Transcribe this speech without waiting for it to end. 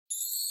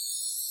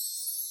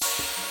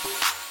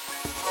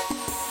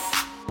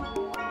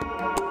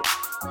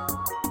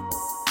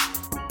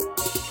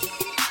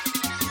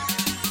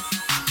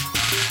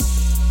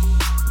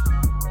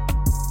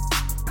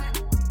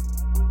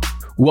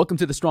Welcome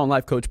to the Strong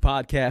Life Coach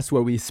podcast,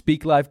 where we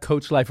speak life,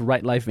 coach life,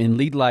 write life, and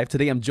lead life.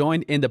 Today, I'm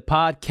joined in the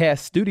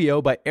podcast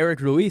studio by Eric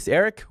Ruiz.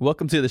 Eric,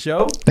 welcome to the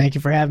show. Thank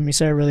you for having me,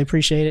 sir. Really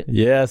appreciate it.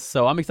 Yes,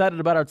 so I'm excited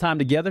about our time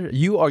together.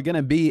 You are going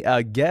to be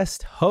a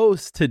guest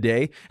host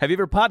today. Have you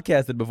ever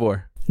podcasted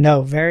before?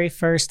 No, very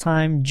first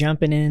time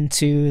jumping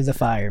into the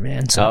fire,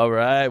 man. So. All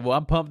right. Well,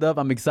 I'm pumped up.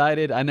 I'm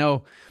excited. I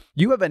know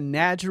you have a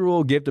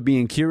natural gift of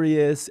being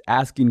curious,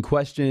 asking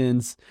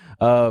questions,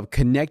 of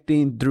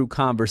connecting through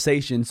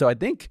conversation. So I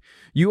think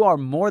you are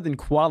more than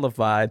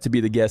qualified to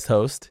be the guest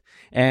host.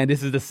 And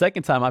this is the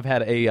second time I've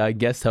had a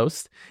guest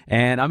host.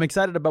 And I'm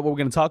excited about what we're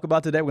going to talk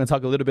about today. We're going to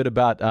talk a little bit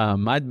about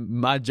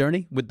my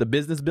journey with the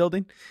business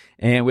building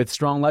and with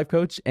Strong Life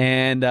Coach.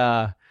 And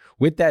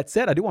with that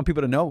said, I do want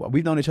people to know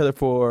we've known each other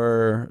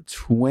for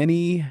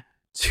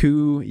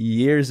 22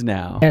 years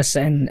now. Yes,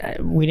 and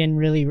we didn't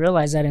really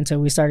realize that until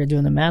we started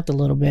doing the math a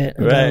little bit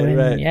ago.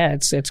 Right. Yeah,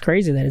 it's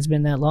crazy that it's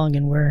been that long,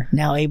 and we're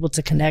now able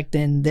to connect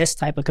in this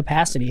type of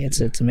capacity.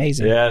 It's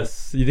amazing.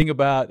 Yes, you think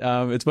about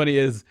it's funny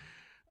is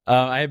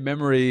I have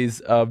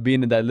memories of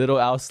being in that little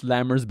Al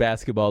Slammers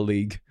basketball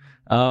league.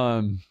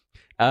 I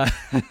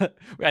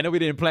know we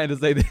didn't plan to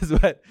say this,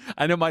 but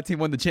I know my team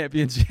won the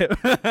championship.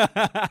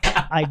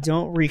 I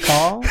don't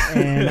recall,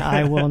 and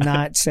I will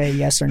not say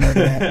yes or no to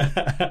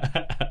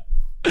that.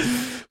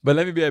 But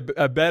let me be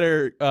a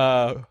better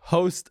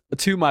host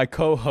to my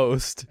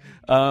co-host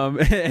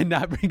and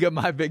not bring up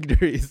my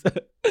victories.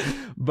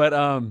 But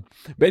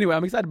anyway,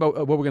 I'm excited about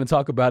what we're going to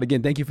talk about.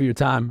 Again, thank you for your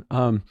time.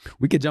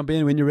 We could jump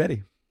in when you're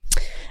ready.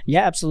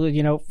 Yeah,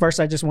 absolutely. First,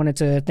 I just wanted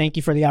to thank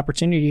you for the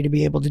opportunity to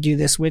be able to do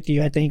this with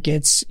you. I think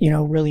it's,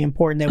 really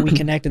important that we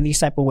connect in these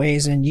type of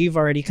ways. And you've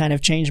already kind of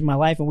changed my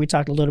life. And we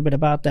talked a little bit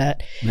about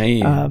that.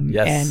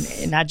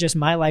 Yes. And not just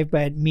my life,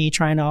 but me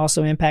trying to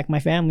also impact my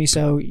family.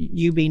 So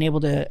you being able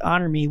to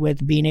honor me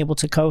with being able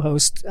to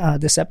co-host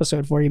this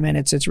episode for you, man,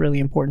 it's really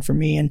important for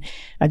me. And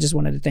I just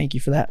wanted to thank you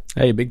for that.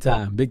 Hey, big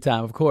time.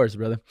 Of course,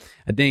 brother.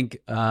 I think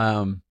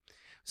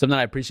something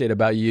I appreciate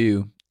about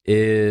you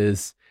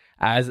is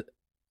as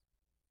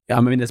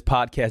I'm in this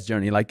podcast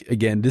journey. Like,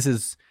 again,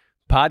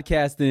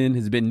 podcasting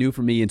has been new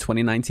for me in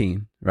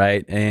 2019,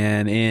 right?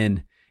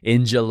 And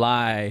in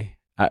July,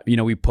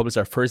 we published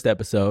our first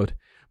episode.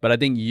 But I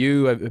think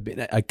you have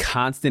been a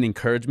constant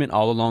encouragement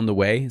all along the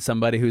way.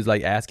 Somebody who's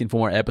like asking for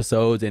more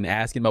episodes and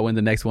asking about when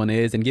the next one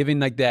is, and giving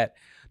like that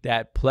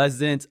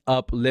pleasant,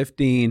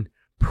 uplifting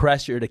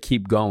pressure to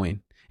keep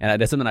going. And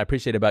that's something I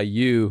appreciate about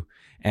you.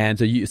 And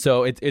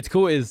so it's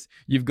cool is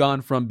you've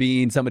gone from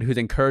being somebody who's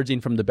encouraging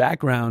from the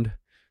background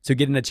to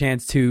getting a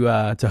chance to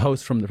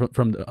host from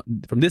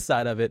this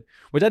side of it,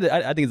 which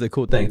I think is a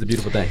cool thing. It's a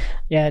beautiful thing.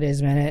 Yeah, it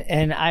is, man.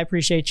 And I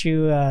appreciate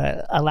you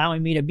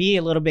allowing me to be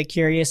a little bit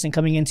curious and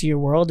coming into your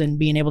world and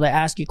being able to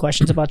ask you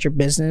questions about your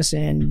business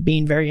and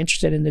being very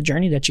interested in the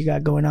journey that you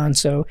got going on.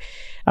 So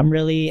I'm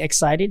really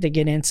excited to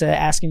get into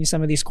asking you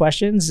some of these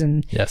questions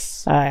and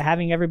yes,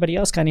 having everybody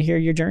else kind of hear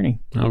your journey.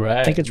 All right.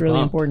 I think it's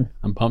really important.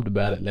 I'm pumped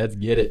about it. Let's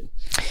get it.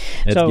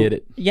 Get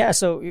it. Yeah.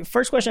 So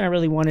first question I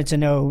really wanted to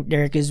know,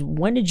 Derek, is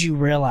when did you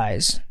realize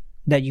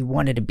that you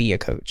wanted to be a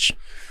coach?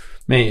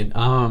 Man,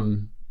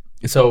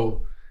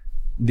 so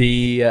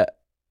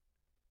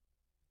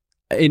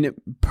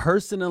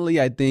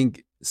personally, I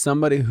think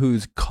somebody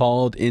who's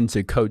called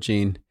into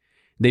coaching,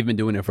 they've been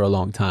doing it for a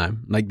long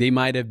time. Like they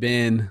might have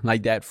been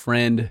like that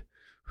friend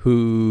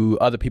who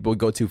other people would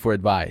go to for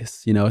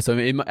advice, So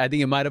I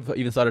think it might have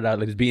even started out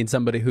like just being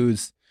somebody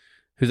who's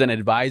an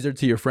advisor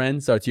to your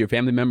friends or to your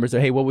family members, or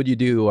hey, what would you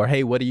do? Or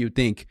hey, what do you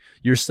think?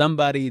 You're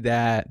somebody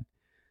that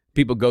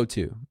people go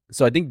to.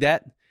 So I think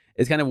that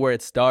is kind of where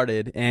it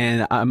started.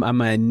 And I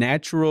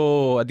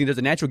think there's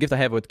a natural gift I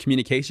have with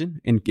communication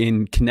and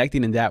in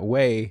connecting in that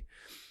way.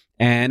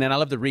 And I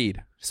love to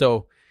read.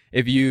 So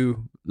if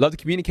you love to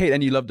communicate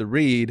and you love to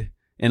read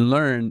and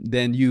learn,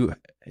 then you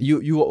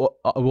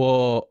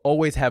will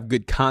always have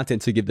good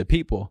content to give the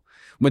people.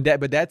 But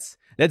that's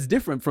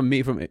different from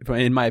me, from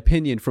in my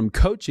opinion, from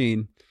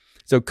coaching.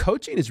 So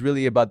coaching is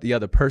really about the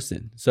other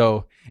person.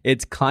 So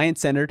it's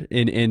client-centered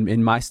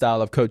in my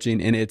style of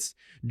coaching, and it's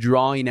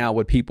drawing out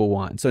what people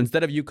want. So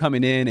instead of you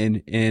coming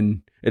in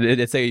and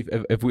let's say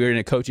if we're in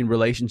a coaching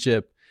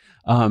relationship,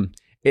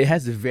 it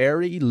has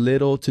very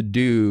little to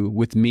do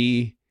with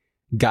me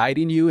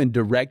guiding you and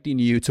directing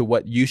you to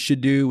what you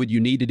should do, what you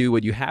need to do,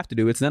 what you have to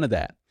do. It's none of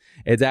that.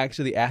 It's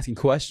actually asking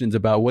questions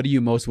about what do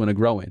you most want to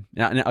grow in.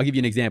 And I'll give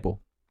you an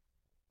example.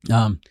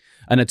 An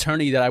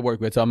attorney that I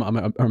work with, so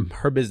I'm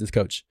her business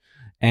coach.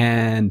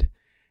 And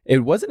it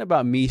wasn't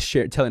about me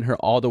telling her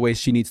all the ways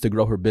she needs to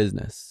grow her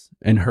business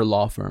and her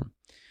law firm.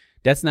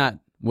 That's not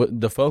what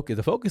the focus.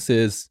 The focus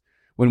is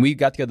when we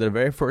got together the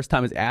very first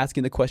time is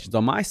asking the questions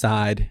on my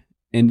side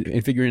and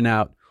figuring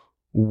out,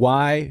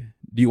 why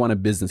do you want a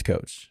business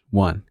coach?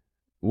 One,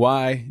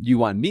 why do you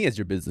want me as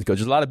your business coach?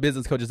 There's a lot of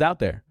business coaches out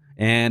there,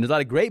 and there's a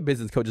lot of great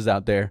business coaches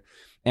out there.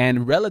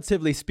 And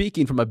relatively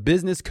speaking, from a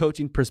business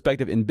coaching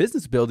perspective in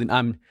business building,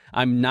 I'm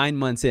 9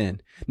 months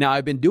in. Now,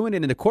 I've been doing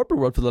it in the corporate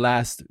world for the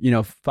last,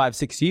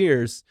 5-6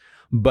 years,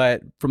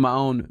 But from my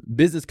own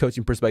business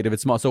coaching perspective,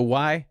 it's small. So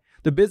why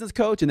the business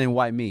coach and then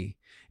why me?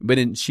 But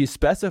then she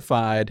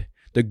specified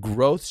the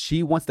growth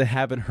she wants to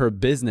have in her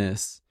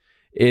business.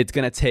 It's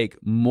going to take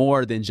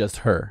more than just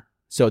her.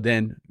 So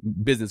then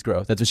business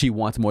growth, that's what she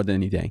wants more than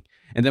anything.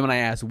 And then when I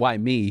asked why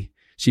me,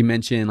 she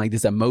mentioned like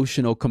this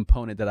emotional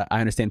component that I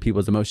understand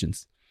people's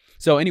emotions.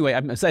 So anyway,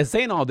 I'm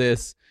saying all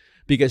this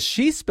because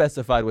she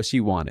specified what she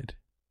wanted.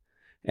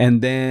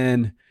 And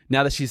then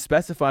now that she's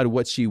specified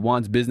what she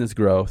wants, business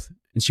growth,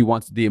 and she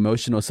wants the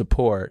emotional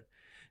support,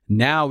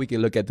 now we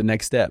can look at the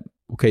next step.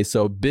 Okay,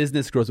 so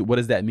business growth, what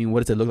does that mean?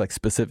 What does it look like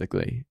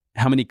specifically?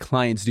 How many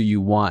clients do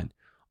you want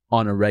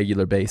on a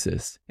regular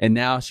basis? And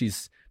now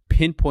she's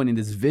pinpointing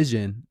this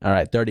vision. All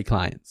right, 30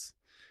 clients.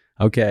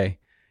 Okay.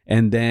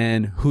 And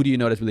then who do you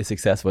know that's really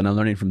successful? And I'm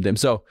learning from them.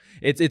 So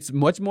it's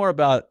much more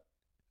about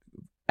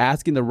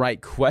asking the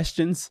right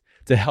questions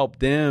to help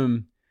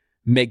them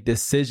make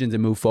decisions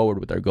and move forward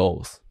with their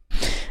goals.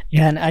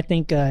 Yeah, and I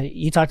think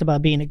you talked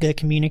about being a good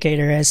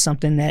communicator as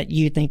something that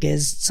you think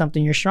is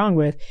something you're strong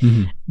with.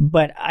 Mm-hmm.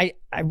 But I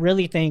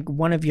really think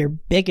one of your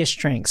biggest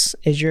strengths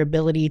is your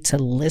ability to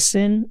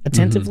listen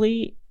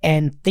attentively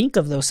and think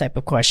of those type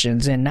of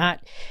questions and not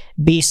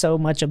be so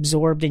much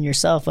absorbed in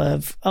yourself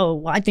of, oh,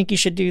 well, I think you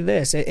should do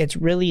this. It's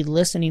really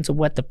listening to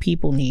what the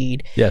people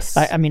need. Yes.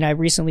 I mean, I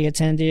recently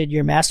attended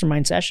your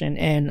mastermind session,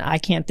 and I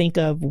can't think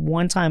of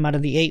one time out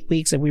of the 8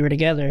 weeks that we were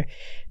together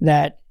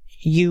that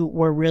you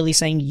were really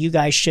saying you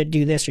guys should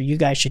do this or you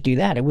guys should do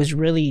that. It was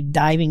really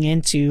diving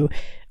into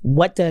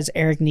what does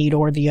Eric need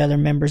or the other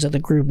members of the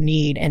group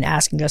need and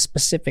asking us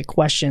specific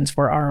questions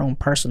for our own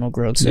personal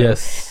growth. So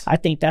yes. I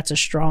think that's a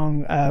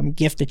strong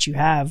gift that you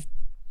have.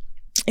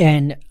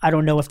 And I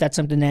don't know if that's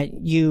something that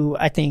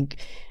I think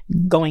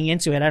going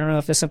into it, I don't know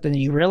if it's something that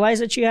you realize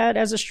that you had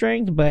as a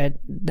strength, but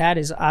that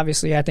is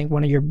obviously, I think,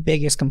 one of your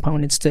biggest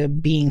components to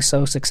being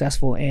so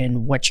successful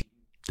in what you.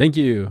 Thank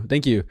you.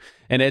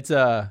 And it's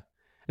a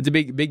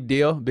big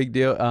deal.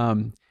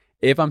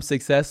 If I'm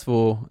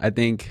successful, I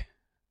think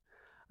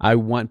I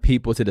want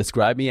people to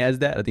describe me as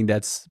that. I think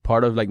that's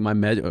part of like my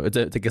measure. It's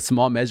like a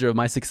small measure of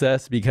my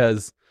success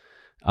because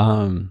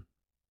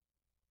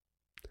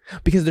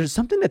there's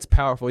something that's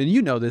powerful, and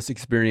you know this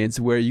experience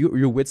where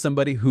you're with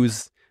somebody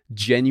who's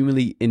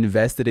genuinely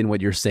invested in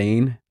what you're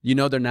saying. You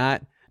know, they're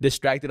not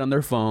distracted on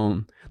their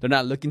phone. They're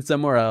not looking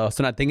somewhere else.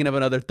 They're not thinking of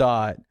another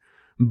thought.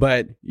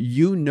 But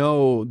you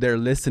know they're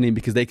listening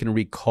because they can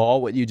recall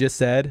what you just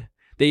said.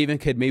 They even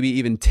could maybe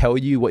even tell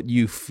you what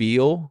you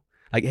feel.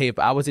 Like, hey, if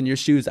I was in your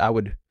shoes, I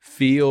would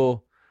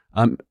feel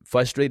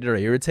frustrated or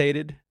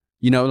irritated.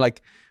 You know,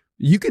 like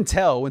you can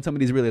tell when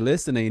somebody's really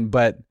listening.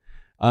 But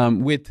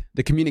with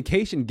the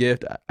communication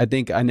gift, I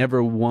think I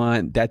never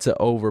want that to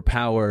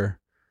overpower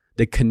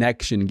the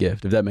connection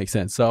gift, if that makes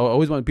sense. So I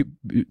always want people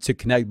to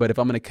connect. But if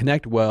I'm going to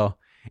connect well,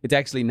 it's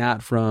actually not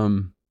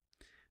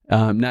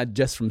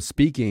just from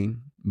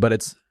speaking, but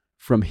it's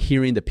from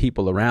hearing the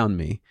people around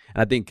me.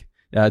 And I think,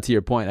 to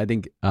your point, I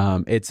think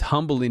it's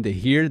humbling to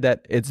hear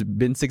that it's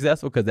been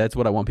successful because that's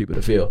what I want people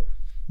to feel.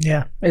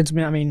 Yeah,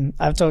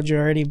 I've told you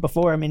already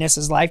before, this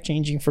is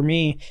life-changing for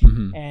me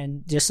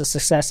and just the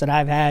success that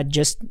I've had.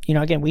 Just,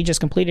 again, we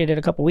just completed it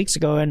a couple weeks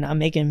ago and I'm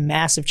making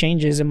massive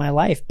changes in my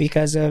life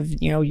because of,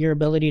 your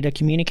ability to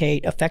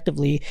communicate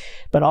effectively,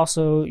 but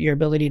also your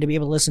ability to be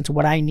able to listen to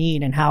what I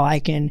need and how I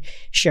can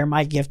share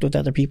my gift with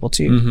other people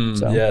too.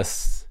 So.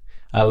 Yes.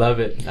 I love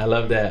it. I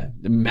love that.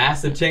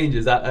 Massive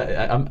changes.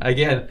 I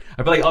feel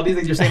like all these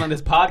things you're saying on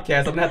this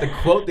podcast, I'm going to have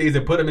to quote these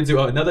and put them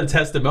into another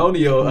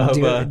testimonial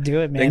of do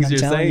it, man. Things I'm you're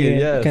telling saying. You,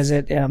 yes. Because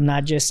I'm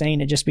not just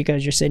saying it just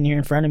because you're sitting here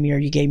in front of me or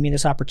you gave me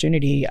this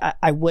opportunity.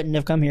 I wouldn't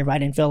have come here if I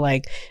didn't feel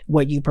like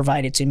what you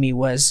provided to me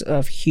was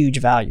of huge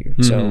value.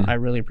 So I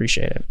really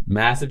appreciate it.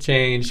 Massive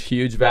change,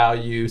 huge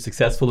value,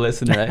 successful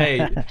listener.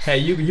 Hey,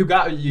 you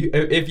got you.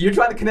 If you're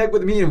trying to connect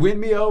with me and win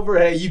me over,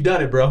 hey, you've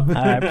done it, bro.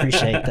 I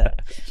appreciate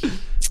that.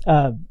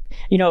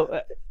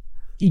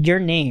 Your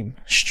name,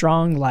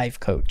 Strong Life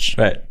Coach.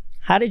 Right.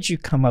 How did you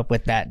come up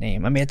with that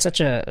name? It's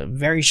such a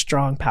very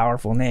strong,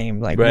 powerful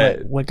name. Like,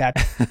 right. what got?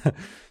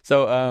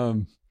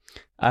 So,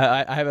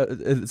 I have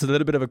it's a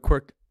little bit of a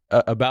quirk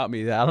about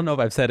me. I don't know if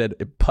I've said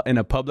it in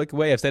a public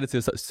way. I've said it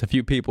to a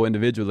few people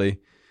individually,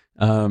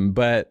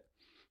 but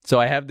so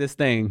I have this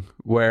thing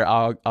where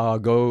I'll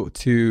go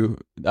to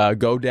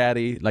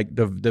GoDaddy, like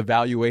the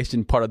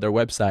valuation part of their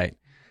website,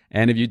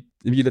 and if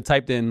you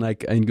typed in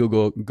like in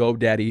Google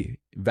GoDaddy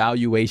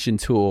valuation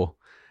tool,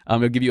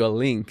 it'll give you a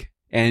link.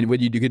 And what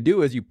you could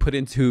do is you put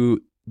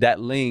into that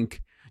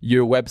link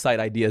your website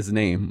idea's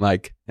name.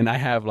 Like, and I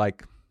have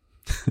like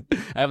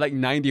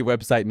 90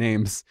 website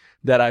names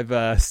that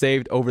I've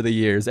saved over the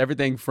years.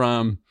 Everything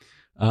from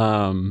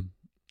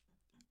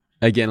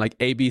again, like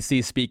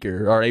ABC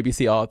speaker or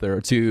ABC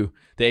author to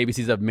the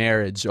ABCs of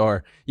marriage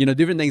or,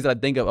 different things that I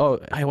think of, oh,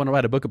 I want to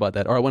write a book about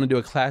that or I want to do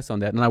a class on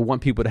that. And I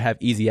want people to have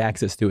easy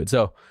access to it.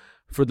 So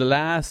for the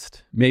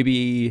last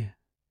maybe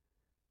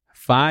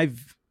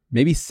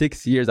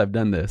 6 years, I've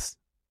done this.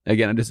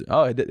 Again,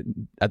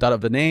 I thought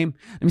of the name.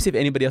 Let me see if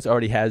anybody else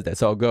already has that.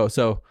 So I'll go.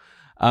 So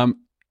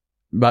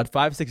about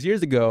 5-6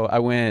 years ago, I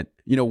went,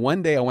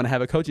 one day I want to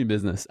have a coaching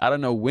business. I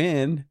don't know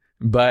when,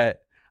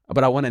 but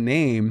I want a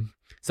name.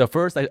 So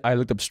first I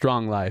looked up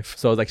Strong Life.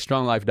 So I was like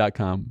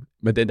stronglife.com,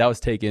 but then that was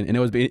taken, and it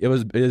was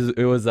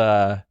somebody was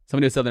selling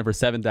it for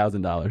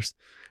 $7,000.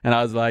 And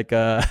I was like,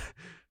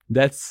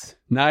 that's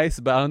nice,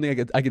 but I don't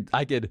think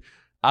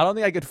I don't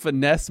think I could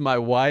finesse my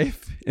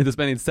wife into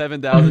spending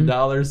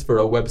 $7,000 for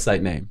a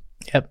website name.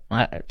 Yep.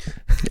 I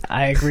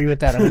agree with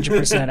that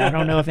 100%. I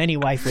don't know if any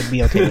wife would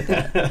be okay with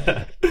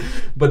that.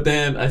 But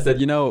then I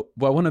said, I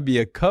want to be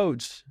a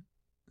coach.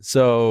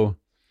 So,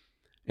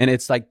 and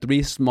it's like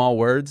 3 small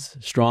words: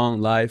 Strong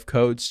Life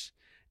Coach.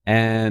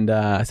 And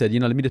I said,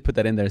 let me just put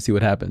that in there and see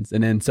what happens.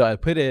 And then so I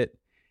put it,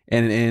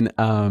 and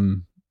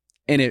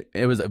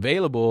it was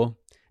available.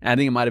 And I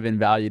think it might have been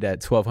valued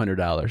at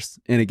 $1,200.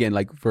 And again,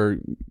 like for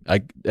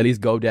like at least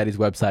GoDaddy's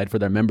website for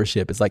their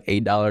membership, it's like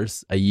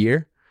 $8 a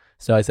year.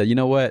 So I said, you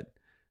know what?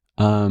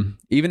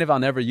 Even if I'll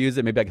never use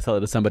it, maybe I can sell it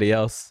to somebody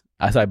else.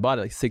 So I bought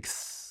it like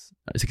 6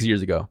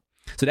 years ago.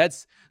 So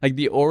that's like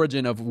the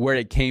origin of where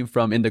it came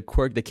from and the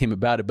quirk that came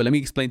about it. But let me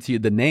explain to you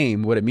the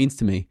name. What it means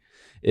to me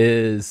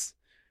is,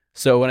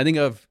 so when I think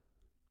of,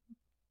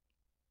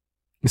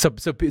 so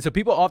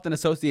people often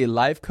associate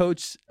life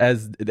coach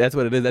as that's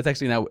what it is. That's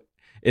actually not.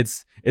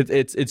 It's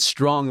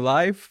Strong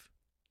Life,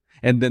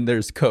 and then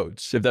there's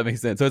coach, if that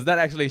makes sense. So it's not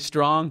actually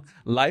Strong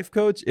Life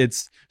Coach.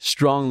 It's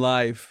Strong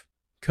Life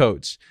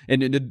Coach.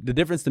 And the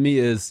difference to me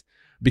is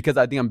because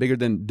I think I'm bigger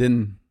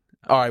than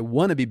or I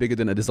want to be bigger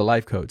than just a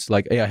life coach.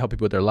 Like, hey, I help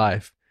people with their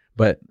life,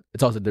 but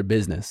it's also their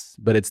business.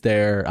 But it's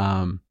their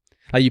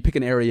like you pick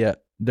an area,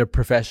 their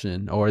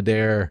profession or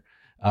their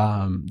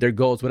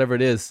goals, whatever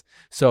it is.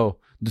 So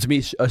to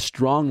me, a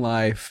strong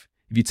life,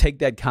 if you take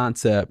that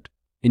concept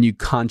and you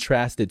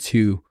contrast it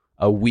to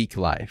a weak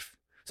life.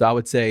 So I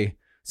would say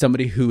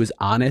somebody who is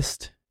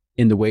honest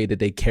in the way that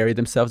they carry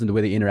themselves and the way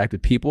they interact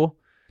with people,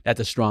 that's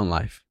a strong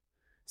life.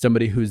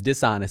 Somebody who's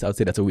dishonest, I would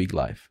say that's a weak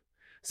life.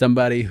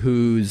 Somebody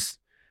who's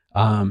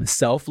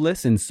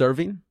selfless in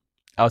serving,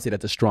 I would say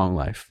that's a strong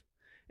life.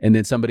 And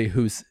then somebody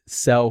who's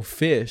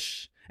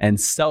selfish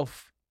and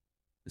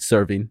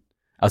self-serving,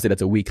 I would say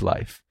that's a weak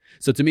life.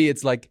 So to me,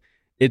 it's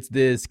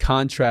this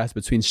contrast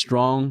between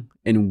strong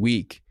and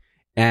weak.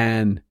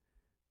 And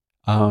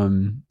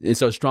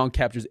so strong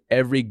captures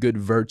every good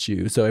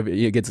virtue. So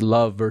it gets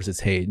love versus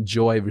hate,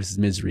 joy versus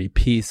misery,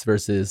 peace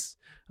versus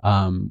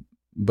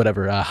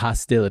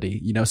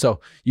hostility.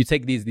 So you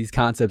take these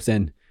concepts,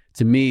 and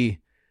to me,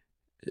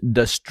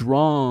 the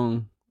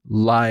strong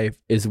life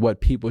is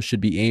what people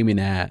should be aiming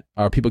at,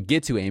 or people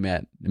get to aim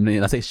at. I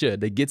mean, I say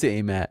should, they get to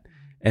aim at,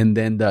 and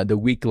then the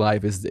weak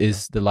life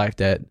is the life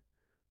that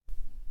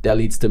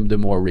leads to the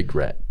more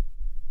regret.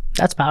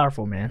 That's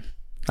powerful, man.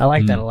 I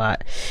like that a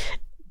lot.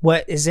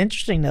 What is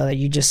interesting, though, that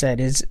you just said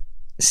is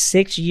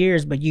 6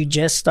 years, but you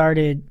just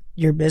started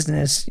your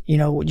business,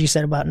 what you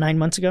said about 9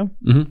 months ago?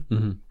 Mm-hmm.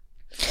 Mm-hmm.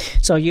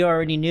 So you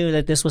already knew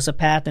that this was a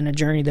path and a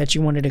journey that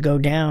you wanted to go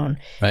down.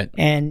 Right.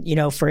 And,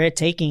 for it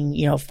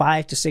taking,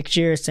 5 to 6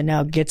 years to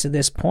now get to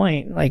this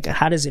point, like,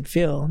 how does it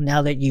feel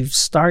now that you've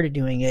started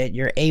doing it?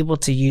 You're able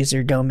to use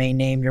your domain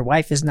name. Your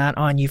wife is not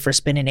on you for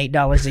spending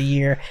 $8 a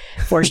year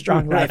for a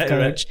Strong Life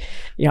Coach.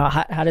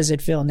 Right. How does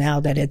it feel now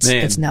that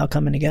it's now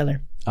coming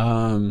together?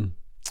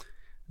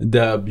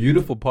 The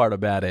beautiful part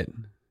about it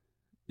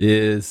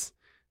is,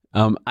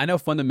 I know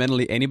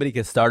fundamentally anybody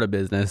can start a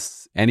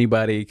business.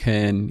 Anybody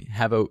can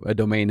have a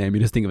domain name.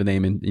 You just think of a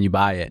name and you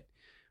buy it.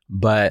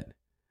 But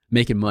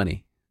making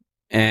money,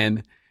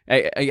 and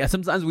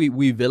sometimes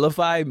we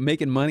vilify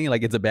making money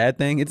like it's a bad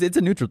thing. It's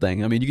a neutral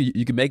thing. I mean,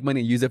 you can make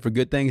money and use it for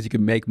good things. You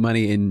can make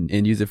money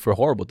and use it for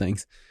horrible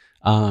things.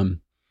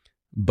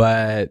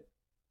 But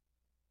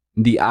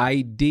the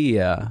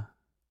idea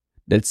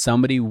that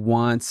somebody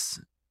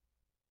wants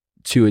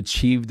to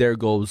achieve their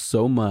goals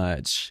so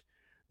much,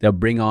 they'll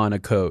bring on a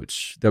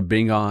coach, they'll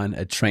bring on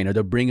a trainer,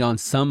 they'll bring on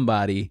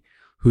somebody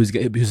who's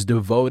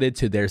devoted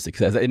to their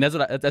success. And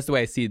that's the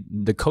way I see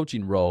the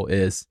coaching role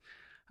is,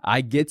 I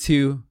get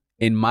to,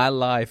 in my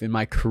life, in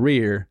my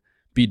career,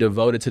 be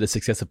devoted to the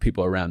success of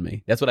people around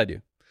me. That's what I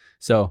do.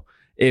 So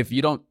if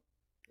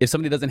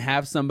somebody doesn't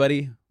have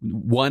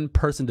one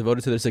person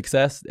devoted to their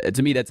success,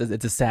 to me, it's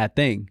a sad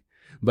thing.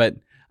 But,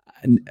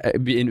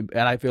 and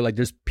I feel like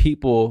there's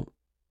people,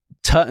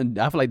 I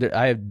feel like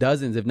I have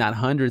dozens, if not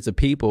hundreds of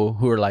people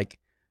who are like,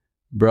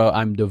 bro,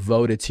 I'm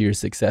devoted to your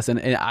success.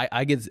 And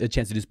I get a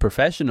chance to do this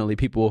professionally.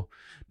 People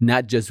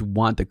not just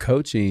want the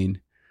coaching,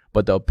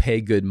 but they'll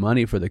pay good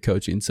money for the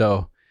coaching.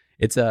 So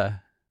it's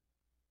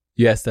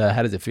you asked,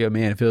 how does it feel?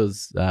 Man, it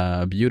feels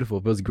beautiful.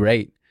 It feels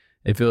great.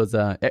 It feels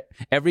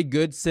every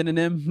good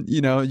synonym,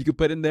 you could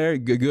put in there,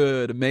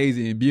 good,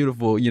 amazing,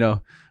 beautiful,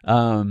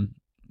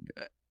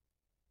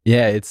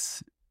 yeah,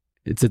 it's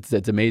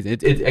amazing.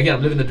 Again,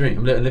 I'm living the dream.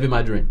 I'm living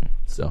my dream.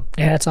 So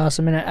yeah, it's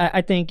awesome. And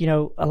I think,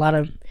 a lot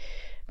of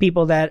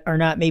people that are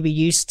not maybe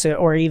used to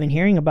or even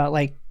hearing about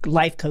like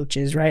life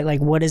coaches, right? Like,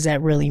 what does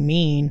that really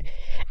mean?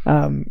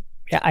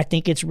 I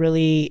think it's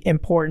really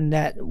important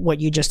that what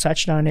you just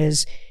touched on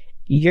is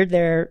you're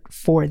there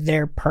for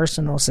their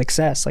personal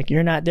success. Like,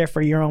 you're not there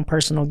for your own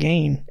personal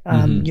gain.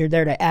 You're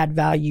there to add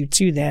value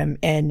to them.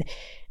 And,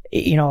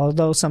 you know,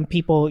 although some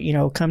people, you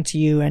know, come to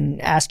you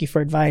and ask you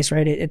for advice,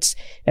 right? It's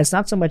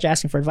not so much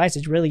asking for advice.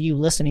 It's really you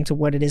listening to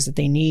what it is that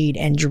they need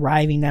and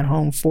driving that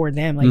home for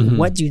them. Like,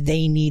 what do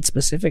they need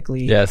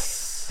specifically?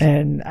 Yes.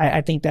 And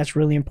I think that's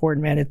really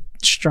important, man.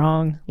 It's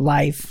Strong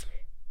Life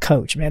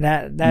Coach,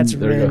 man. That's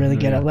really, really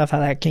good. I love how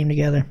that came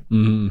together.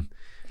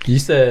 You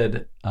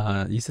said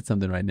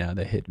something right now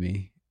that hit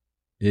me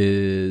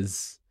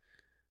is,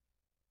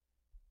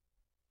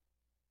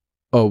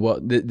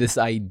 this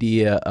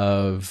idea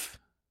of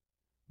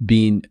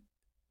being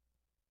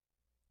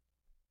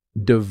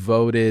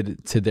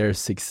devoted to their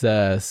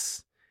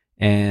success,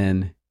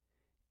 and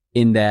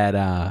in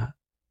that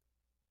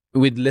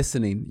with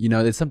listening, you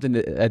know, it's something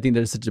that I think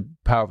there's such a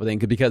powerful thing,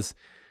 because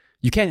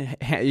you can't,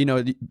 you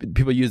know,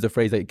 people use the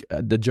phrase like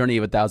the journey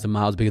of 1,000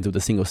 miles begins with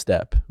a single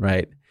step,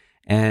 right?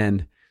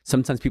 And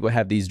sometimes people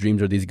have these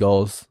dreams or these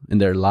goals in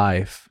their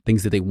life,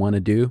 things that they want to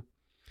do.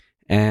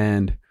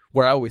 And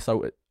where I always start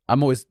with, I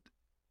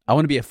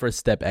want to be a first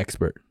step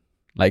expert.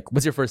 Like,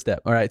 what's your first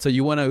step? All right. So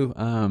you want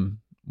to,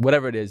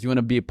 whatever it is, you want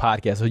to be a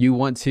podcast, or you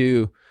want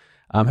to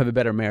have a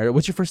better marriage.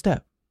 What's your first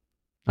step?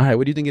 All right.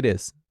 What do you think it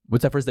is?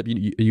 What's that first step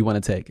you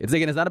want to take? It's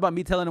again, it's not about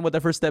me telling them what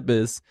that first step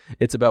is.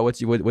 It's about what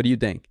do you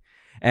think?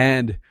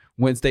 And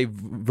once they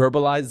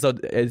verbalize, so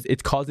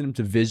it's causing them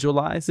to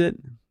visualize it,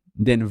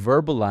 then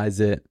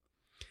verbalize it.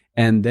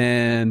 And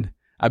then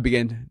I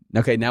began,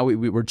 okay, now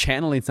we're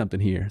channeling something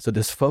here. So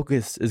this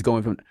focus is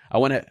going from, I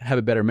want to have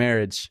a better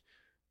marriage,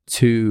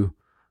 to,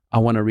 I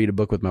want to read a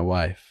book with my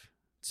wife,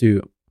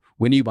 to,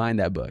 when are you buying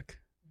that book?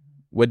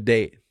 What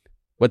date?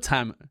 What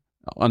time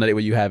on the day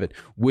will you have it?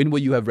 When will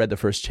you have read the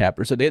first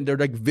chapter? So they're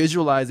like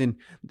visualizing.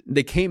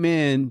 They came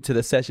in to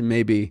the session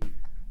maybe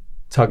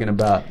talking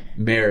about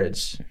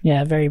marriage.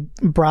 Yeah, very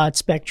broad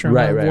spectrum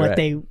of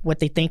what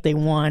they think they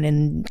want,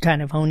 and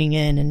kind of honing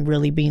in and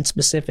really being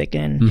specific.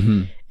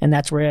 And and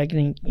that's where I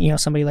think, you know,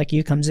 somebody like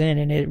you comes in,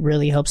 and it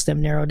really helps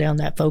them narrow down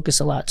that focus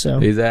a lot. So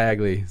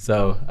exactly.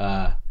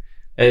 So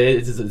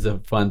it's a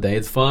fun thing.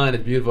 It's fun.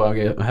 It's beautiful.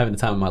 I'm having the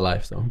time of my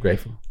life. So I'm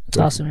grateful. It's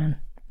awesome, man.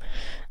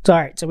 So all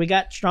right. So we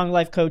got Strong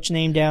Life Coach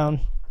name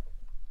down.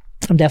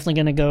 I'm definitely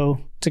going to go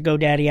to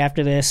GoDaddy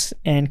after this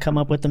and come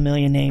up with 1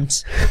 million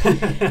names.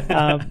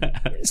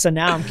 So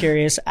now I'm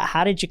curious,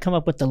 how did you come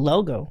up with the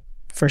logo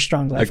for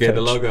Strong Life Coach? Okay,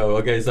 the logo.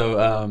 Okay,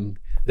 so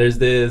there's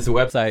this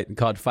website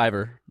called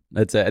Fiverr.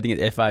 It's I think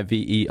it's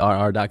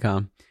fiverr.com.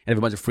 And they have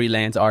a bunch of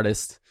freelance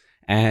artists.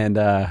 And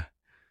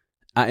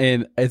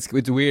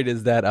it's weird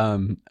is that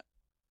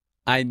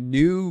I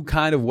knew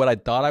kind of what I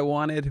thought I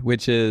wanted,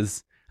 which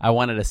is I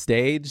wanted a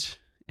stage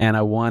and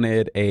I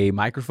wanted a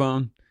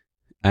microphone.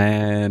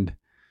 And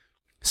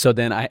so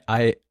then I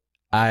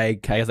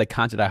guess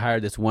I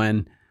hired this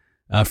one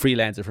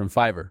freelancer from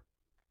Fiverr.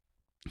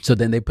 So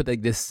then they put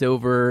like this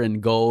silver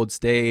and gold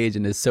stage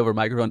and this silver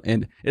microphone,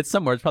 and it's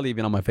somewhere. It's probably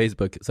even on my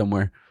Facebook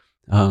somewhere.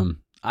 I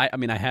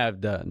mean, I have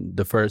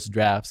the first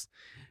drafts,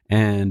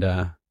 and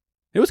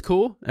it was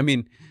cool. I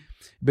mean,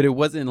 but it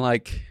wasn't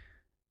like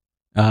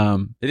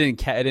it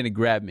didn't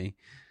grab me.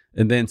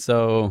 And then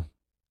so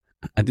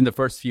I think the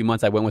first few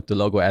months I went with the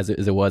logo as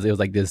it was. It was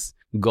like this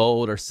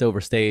gold or silver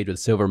stage with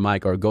silver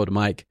mic or gold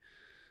mic.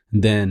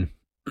 And then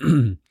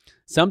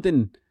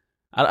something,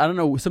 I don't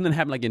know, something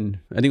happened like in,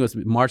 I think it was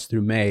March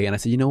through May. And I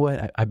said, you know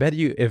what? I bet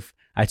you if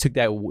I took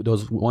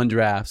those one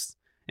drafts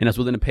and I was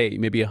willing to pay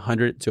maybe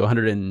 $100 to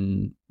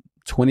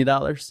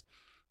 $120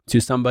 to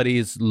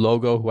somebody's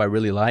logo who I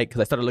really like. Because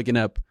I started looking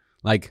up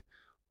like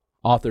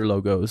author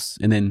logos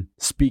and then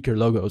speaker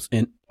logos.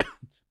 And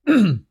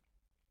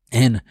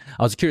and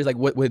I was curious, like,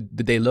 what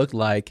did they look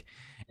like?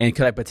 And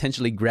could I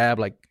potentially grab,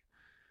 like,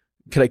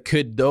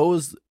 could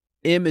those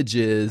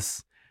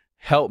images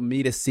help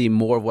me to see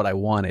more of what I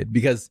wanted?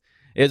 Because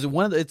it's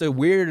a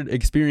weird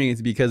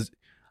experience because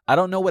I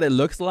don't know what it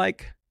looks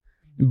like,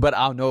 but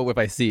I'll know if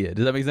I see it.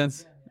 Does that make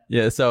sense?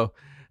 Yeah. So,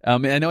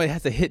 and I know it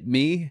has to hit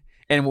me.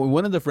 And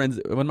one of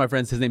my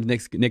friends, his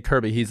name's Nick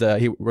Kirby.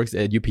 He works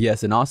at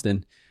UPS in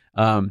Austin.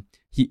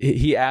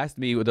 He asked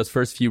me with those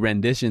first few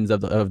renditions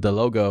of the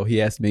logo.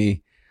 He asked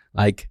me,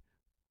 like,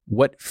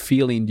 what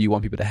feeling do you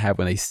want people to have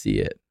when they see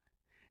it?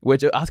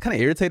 Which I was kind of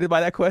irritated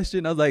by that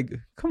question. I was like,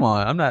 come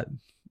on, I'm not.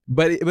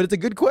 But it's a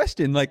good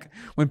question. Like,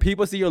 when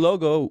people see your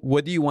logo,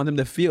 what do you want them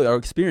to feel or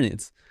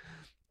experience?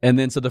 And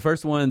then so the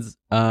first ones,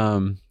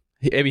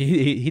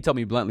 he told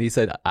me bluntly. He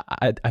said,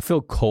 I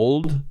feel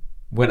cold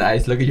when I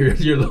look at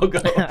your logo.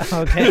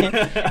 Okay.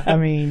 I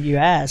mean, you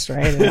asked,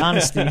 right? In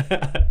honesty.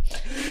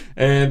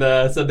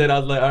 And so then I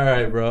was like, all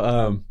right,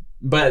 bro.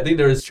 But I think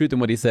there is truth in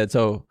what he said.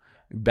 So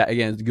back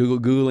again,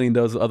 Googling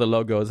those other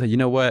logos. You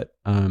know what?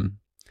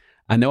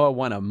 I know I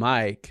want a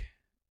mic,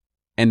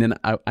 and then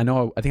I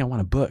think I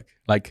want a book.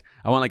 Like,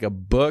 I want like a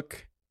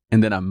book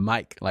and then a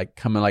mic, like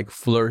coming, like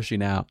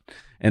flourishing out.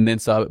 And then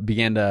so I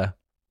began to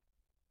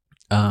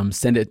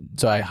send it.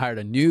 So I hired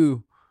a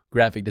new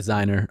graphic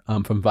designer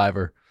from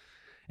Fiverr,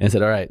 and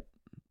said, all right,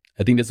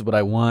 I think this is what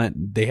I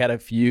want. They had a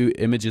few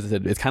images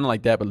that it's kind of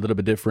like that, but a little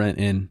bit different.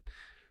 And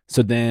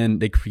so then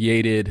they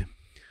created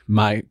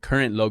my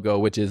current logo,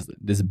 which is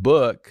this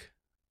book,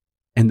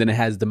 and then it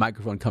has the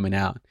microphone coming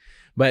out.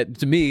 But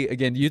to me,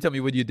 again, you tell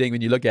me what you think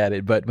when you look at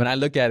it. But when I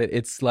look at it,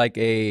 it's like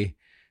it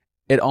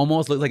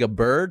almost looks like a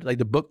bird. Like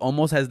the book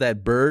almost has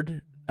that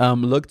bird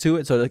look to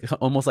it. So like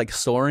almost like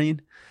soaring.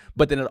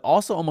 But then it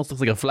also almost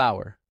looks like a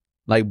flower,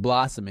 like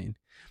blossoming.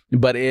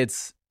 But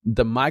it's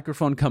the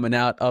microphone coming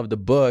out of the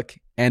book.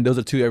 And those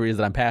are two areas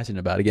that I'm passionate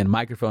about. Again,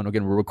 microphone.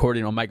 Again, we're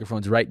recording on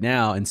microphones right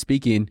now and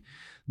speaking.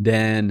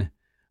 Then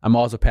I'm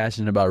also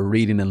passionate about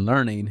reading and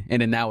learning.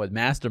 And then now with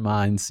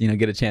masterminds,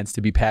 get a chance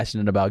to be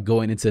passionate about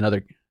going into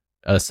another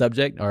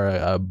subject or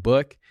a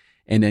book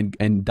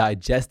and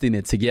digesting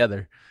it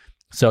together.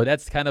 So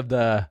that's kind of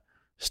the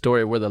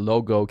story where the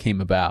logo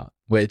came about,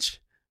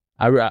 which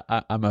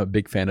I'm a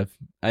big fan of.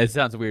 It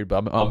sounds weird, but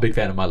I'm a big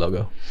fan of my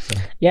logo. So.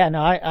 Yeah,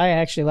 no, I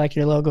actually like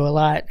your logo a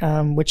lot,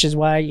 which is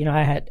why,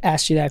 I had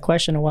asked you that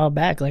question a while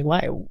back. Like,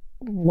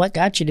 what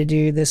got you to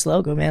do this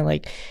logo, man?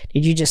 Like,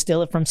 did you just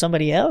steal it from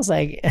somebody else?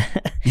 Like,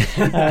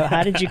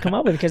 how did you come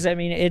up with it? Because, I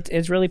mean,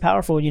 it's really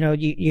powerful.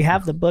 You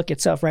have the book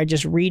itself, right?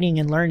 Just reading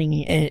and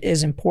learning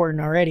is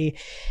important already.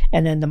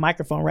 And then the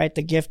microphone, right?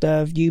 The gift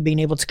of you being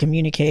able to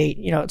communicate,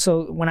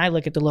 so when I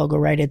look at the logo,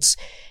 right,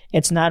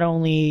 it's not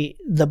only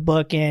the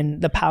book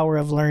and the power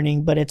of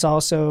learning, but it's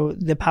also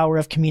the power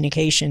of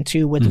communication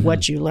too with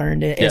what you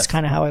learned. It's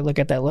kind of how I look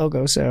at that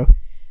logo. So,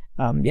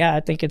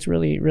 I think it's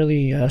really,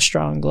 really a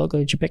strong logo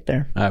that you picked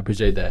there. I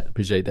appreciate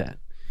that.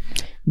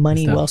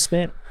 Money well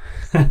spent.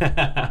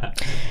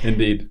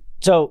 Indeed.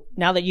 So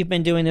now that you've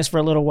been doing this for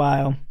a little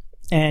while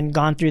and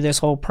gone through this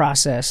whole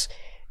process,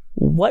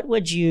 what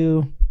would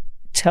you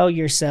tell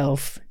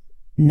yourself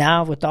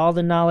now with all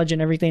the knowledge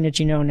and everything that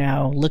you know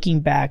now,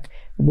 looking back,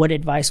 what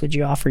advice would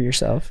you offer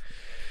yourself?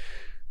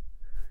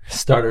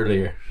 Start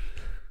earlier.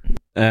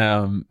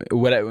 There's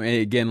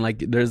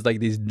like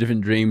these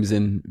different dreams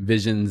and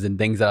visions and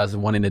things that I was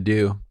wanting to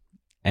do,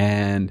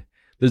 and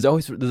there's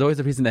always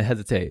a reason to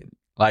hesitate.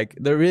 Like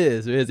there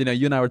is,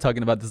 you and I were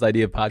talking about this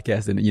idea of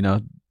podcasting.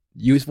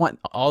 You just want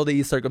all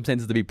these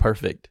circumstances to be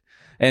perfect,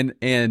 and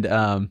I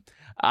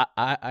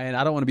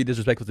don't want to be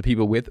disrespectful to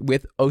people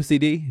with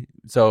OCD.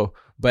 So,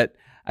 but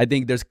I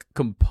think there's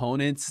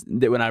components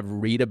that when I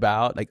read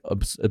about like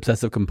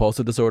obsessive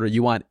compulsive disorder,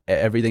 you want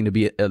everything to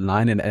be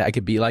aligned, and I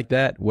could be like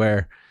that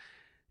where.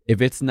 If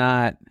it's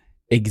not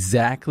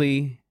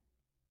exactly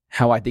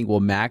how I think will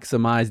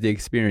maximize the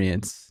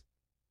experience,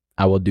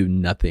 I will do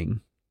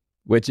nothing,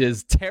 which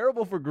is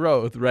terrible for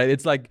growth, right?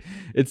 It's like,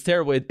 it's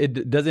terrible.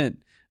 It doesn't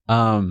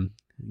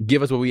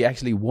give us what we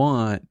actually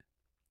want,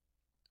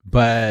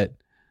 but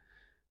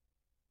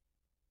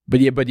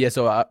yeah.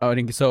 So I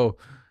think, so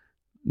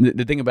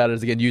the thing about it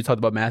is, again, you talked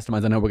about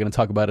masterminds. I know we're going to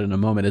talk about it in a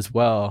moment as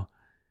well,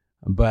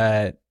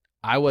 but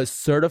I was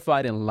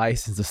certified and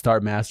licensed to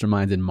start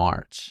masterminds in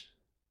March.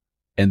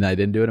 And I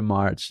didn't do it in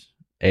March,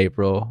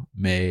 April,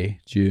 May,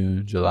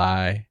 June,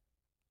 July,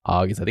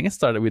 August. I think it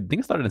started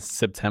in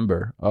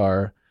September,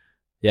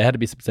 it had to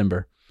be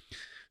September.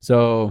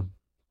 So,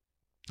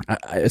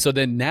 so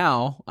then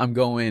now I'm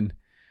going,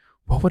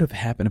 what would have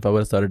happened if I would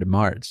have started in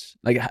March?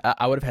 Like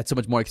I would have had so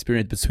much more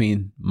experience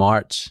between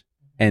March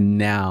and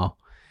now.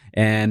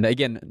 And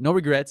again, no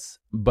regrets,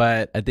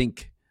 but I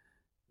think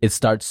it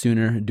starts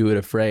sooner. Do it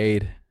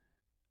afraid.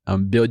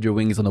 Build your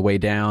wings on the way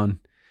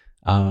down.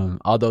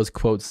 All those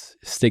quotes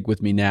stick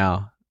with me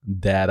now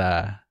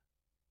that,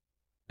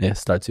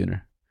 start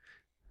sooner.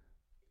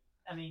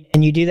 I mean,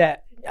 and you do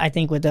that, I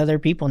think, with other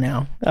people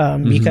now,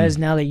 because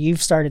now that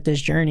you've started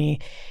this journey,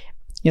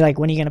 you're like,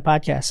 when are you going to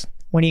podcast?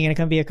 When are you going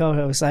to come be a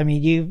co-host? I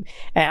mean,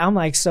 I'm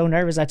like so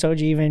nervous. I told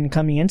you even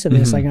coming into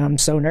this, like I'm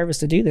so nervous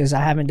to do this.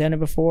 I haven't done it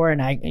before.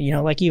 And I,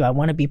 like you, I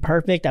want to be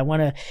perfect. I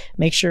want to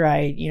make sure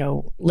I,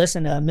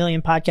 listen to a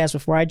million podcasts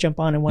before I jump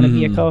on and want to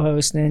be a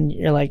co-host. And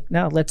you're like,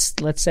 no, let's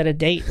set a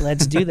date.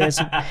 Let's do this.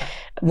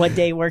 What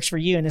day works for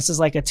you? And this is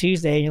like a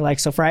Tuesday. And you're like,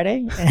 so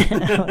Friday?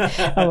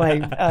 I'm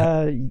like,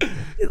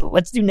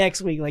 let's do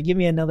next week. Like, give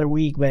me another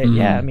week. But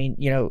yeah, I mean,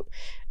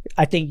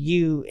 I think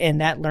you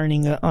and that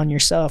learning on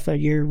yourself,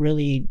 you're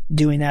really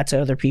doing that to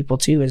other people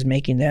too, is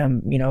making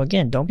them,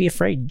 again, don't be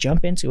afraid,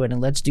 jump into it and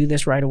let's do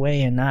this right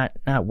away and not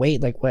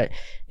wait. Like, what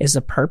is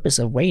the purpose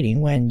of waiting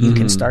when you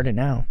can start it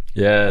now?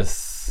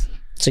 Yes.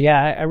 So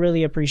yeah, I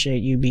really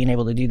appreciate you being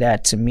able to do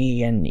that to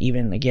me, and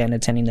even again,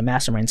 attending the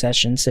mastermind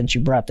session since you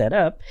brought that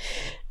up.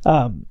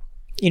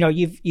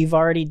 You've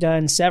already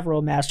done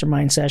several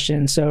mastermind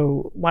sessions.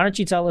 So why don't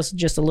you tell us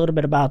just a little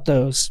bit about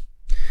those?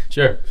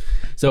 Sure.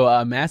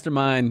 So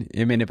mastermind,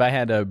 I mean, if I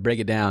had to break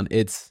it down,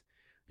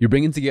 you're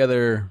bringing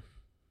together,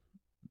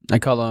 I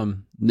call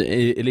them,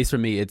 at least for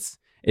me, it's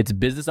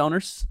business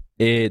owners,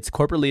 it's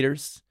corporate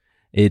leaders,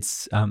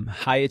 it's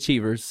high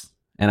achievers,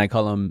 and I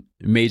call them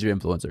major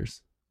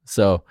influencers.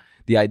 So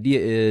the idea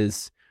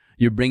is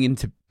you're bringing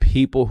to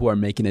people who are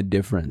making a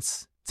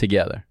difference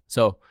together.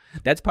 So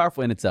that's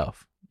powerful in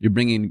itself. You're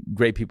bringing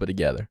great people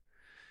together.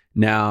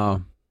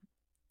 Now,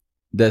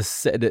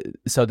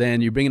 so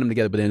then you're bringing them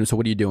together, but then, so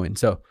what are you doing?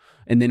 So,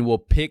 and then we'll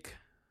pick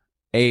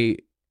a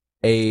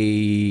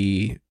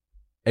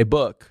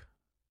book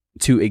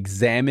to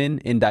examine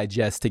and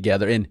digest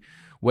together. And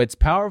what's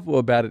powerful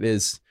about it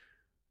is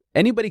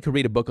anybody could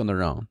read a book on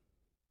their own,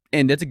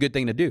 and that's a good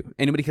thing to do.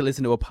 Anybody can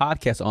listen to a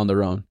podcast on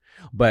their own.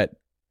 But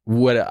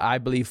what I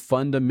believe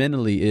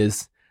fundamentally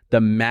is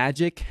the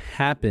magic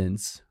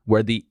happens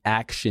where the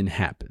action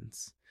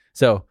happens.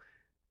 So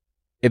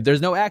if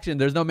there's no action,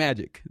 there's no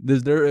magic.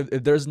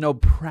 If there's no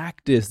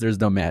practice, there's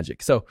no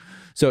magic. So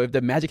if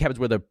the magic happens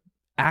where the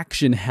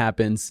action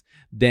happens,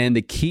 then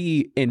the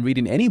key in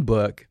reading any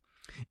book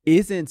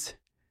isn't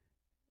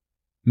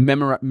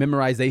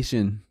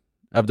memorization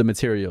of the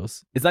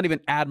materials. It's not even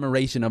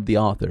admiration of the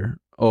author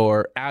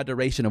or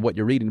adoration of what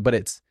you're reading, but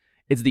it's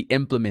the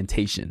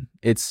implementation.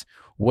 It's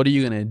what are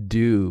you going to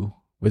do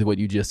with what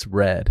you just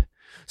read?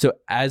 So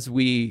as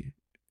we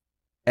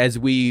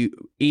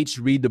each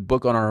read the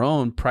book on our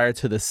own prior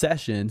to the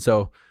session.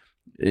 So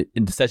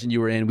in the session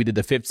you were in, we did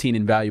the 15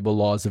 Invaluable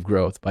Laws of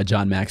Growth by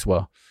John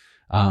Maxwell.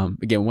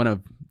 Again, one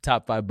of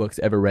top 5 books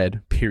ever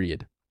read,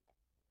 period.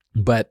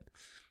 But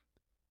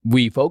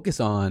we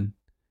focus on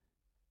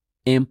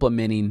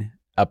implementing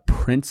a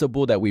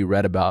principle that we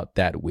read about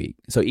that week.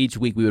 So each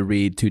week we would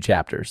read 2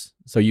 chapters.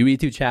 So you read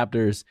 2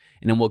 chapters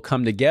and then we'll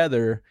come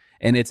together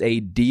and it's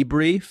a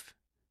debrief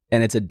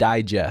and it's a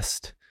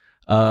digest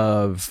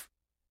of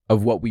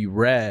what we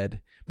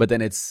read, but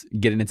then it's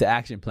getting into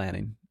action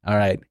planning. All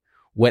right,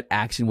 what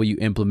action will you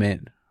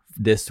implement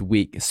this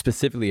week,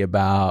 specifically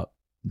about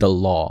the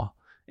law?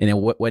 And then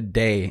what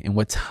day and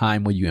what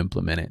time will you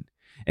implement it?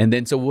 And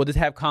then so we'll just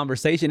have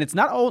conversation. It's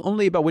not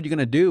only about what you're going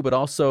to do, but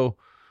also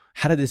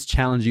how did this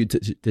challenge you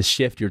to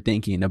shift your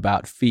thinking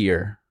about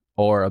fear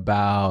or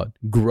about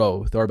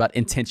growth or about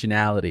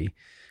intentionality?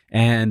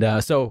 And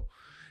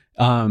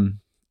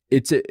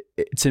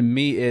to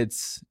me,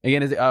 it's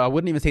again, I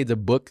wouldn't even say it's a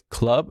book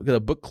club, because a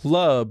book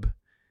club,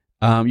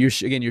 you're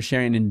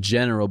sharing in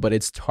general, but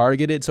it's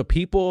targeted. So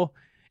people,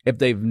 if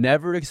they've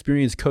never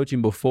experienced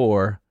coaching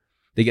before,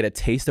 they get a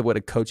taste of what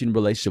a coaching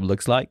relationship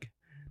looks like.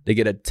 They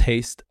get a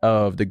taste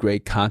of the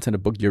great content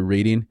of book you're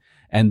reading,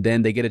 and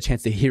then they get a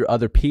chance to hear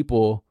other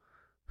people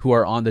who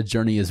are on the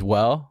journey as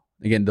well.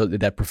 Again,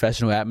 that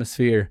professional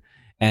atmosphere,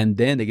 and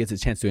then they get a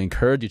chance to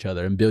encourage each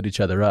other and build each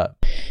other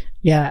up.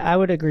 Yeah, I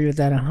would agree with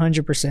that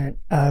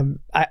 100%.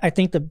 I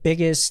think the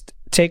biggest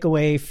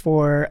takeaway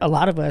for a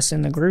lot of us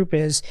in the group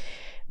is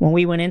when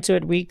we went into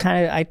it, we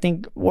kind of, I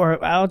think,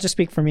 or I'll just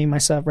speak for me,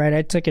 myself, right?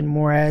 I took it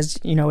more as,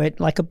 it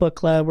like a book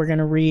club. We're going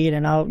to read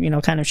and I'll,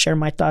 kind of share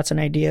my thoughts and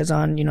ideas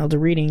on, the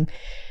reading.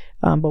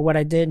 But what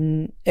I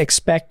didn't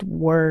expect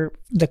were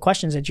the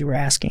questions that you were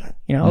asking.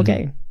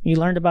 Okay, you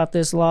learned about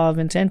this law of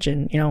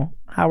intention.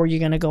 How are you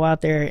going to go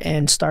out there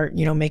and start,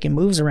 making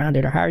moves around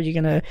it? Or how are you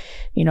going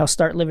to,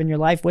 start living your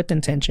life with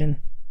intention?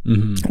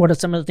 Mm-hmm. What are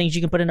some of the things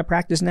you can put into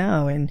practice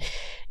now? And,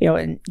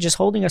 and just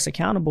holding us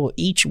accountable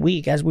each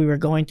week as we were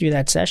going through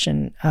that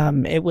session.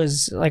 It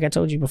was, like I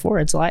told you before,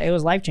 it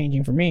was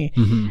life-changing for me.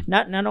 Mm-hmm.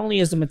 Not only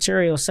is the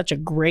material such a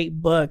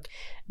great book,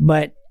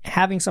 but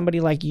having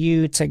somebody like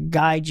you to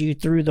guide you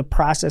through the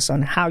process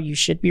on how you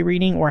should be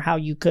reading or how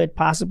you could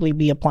possibly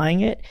be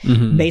applying it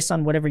based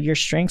on whatever your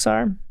strengths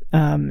are.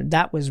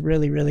 That was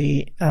really,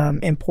 really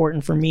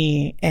important for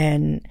me.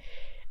 And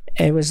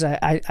it was,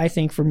 I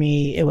think for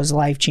me, it was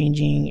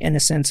life-changing in a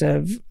sense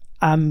of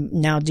I'm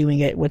now doing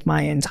it with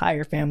my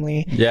entire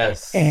family.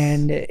 Yes.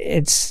 And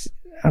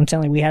I'm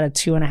telling you, we had a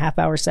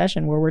 2.5-hour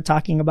session where we're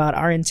talking about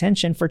our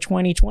intention for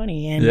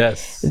 2020. And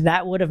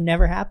that would have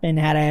never happened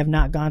had I have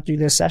not gone through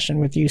this session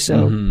with you.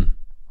 So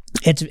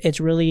it's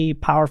really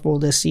powerful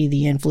to see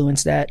the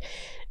influence that,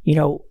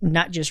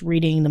 not just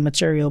reading the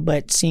material,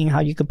 but seeing how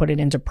you could put it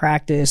into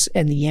practice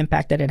and the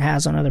impact that it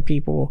has on other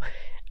people.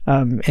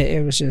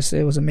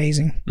 It was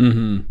amazing.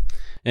 Mm-hmm.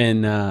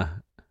 And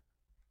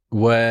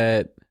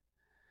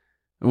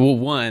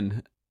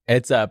one,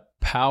 it's a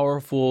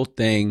powerful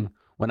thing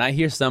when I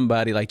hear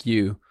somebody like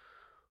you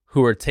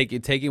who are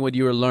taking what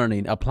you were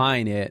learning,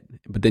 applying it,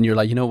 but then you're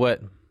like, you know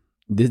what?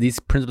 These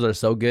principles are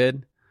so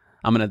good.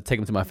 I'm going to take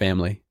them to my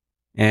family.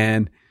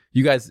 And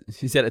you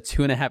said a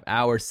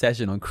 2.5-hour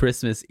session on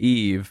Christmas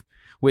Eve,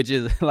 which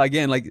is,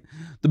 again, like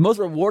the most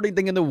rewarding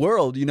thing in the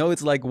world.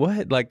 It's like,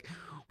 what? Like,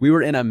 we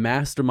were in a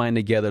mastermind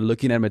together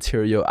looking at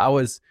material. I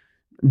was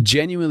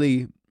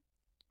genuinely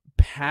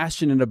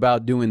passionate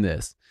about doing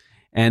this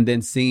and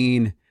then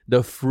seeing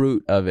the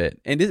fruit of it.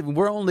 And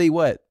we're only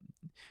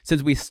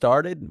since we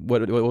started,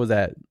 what was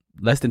that?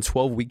 Less than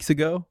 12 weeks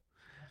ago.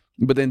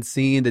 But then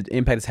seeing the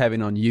impact it's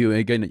having on you, and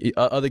again,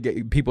 other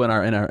people in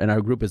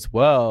our group as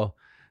well,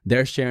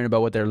 they're sharing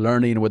about what they're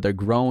learning and what they're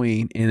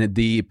growing and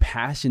the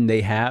passion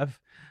they have.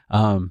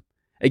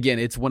 Again,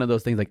 it's one of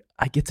those things like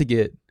I get to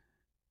get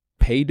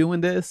paid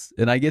doing this,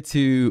 and I get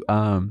to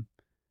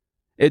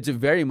it's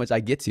very much I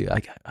get to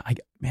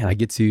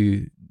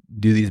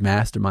do these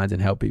masterminds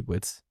and help people.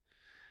 It's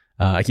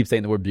I keep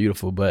saying the word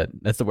beautiful, but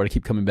that's the word I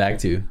keep coming back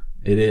to.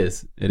 It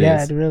is. It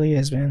yeah, is. it really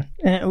is, man.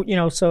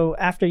 And, so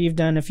after you've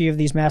done a few of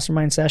these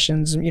mastermind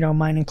sessions,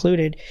 mine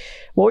included,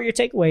 what were your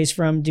takeaways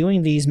from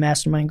doing these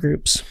mastermind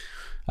groups?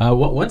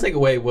 One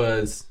takeaway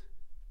was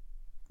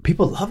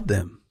people loved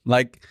them.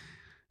 Like,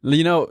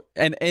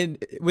 and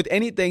with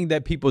anything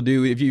that people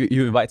do, if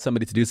you invite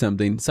somebody to do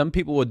something, some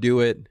people will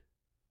do it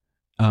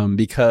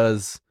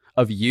because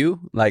of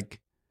you.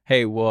 Like,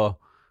 hey, well,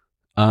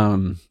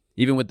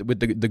 even with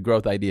the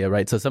growth idea,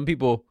 right? So some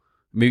people,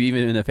 maybe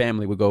even in the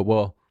family, would go,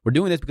 well, we're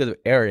doing this because of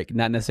Eric,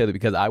 not necessarily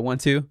because I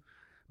want to.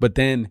 But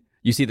then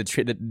you see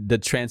the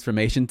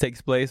transformation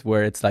takes place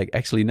where it's like,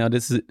 actually, no,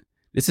 this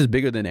is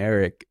bigger than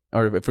Eric,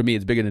 or for me,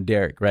 it's bigger than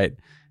Derek, right?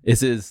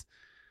 This is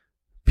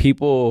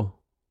people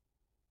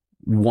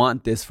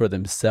want this for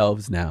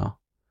themselves now.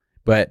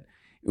 But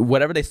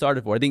whatever they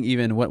started for, I think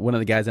even one of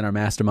the guys in our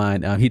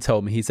mastermind, he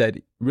told me, he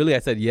said, really, I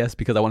said yes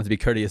because I wanted to be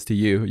courteous to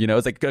you.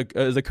 It's like it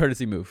was a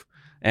courtesy move.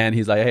 And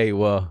he's like, hey,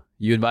 well,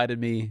 you invited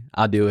me,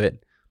 I'll do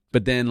it.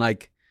 But then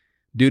like,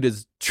 dude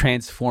is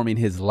transforming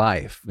his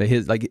life.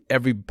 His like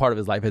every part of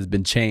his life has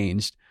been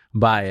changed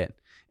by it.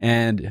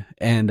 And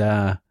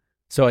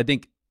so I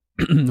think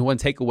one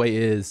takeaway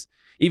is,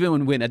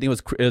 even when I think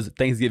it was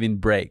Thanksgiving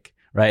break,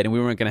 right? And we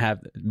weren't going to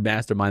have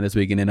mastermind this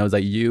weekend. And it was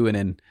like you and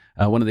then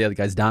one of the other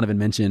guys, Donovan,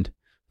 mentioned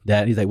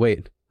that he's like,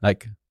 wait,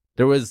 like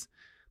there was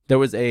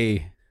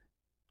a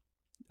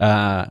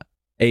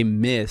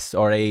miss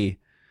or a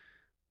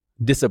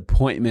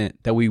disappointment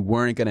that we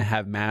weren't going to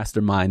have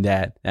mastermind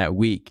that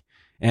week.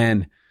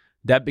 And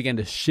that began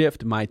to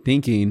shift my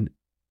thinking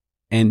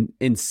and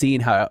in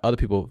seeing how other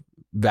people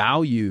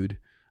valued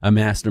a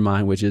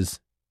mastermind, which is,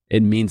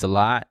 it means a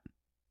lot.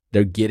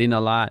 They're getting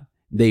a lot.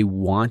 They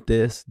want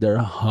this. They're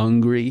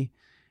hungry.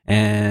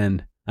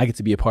 And I get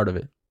to be a part of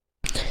it.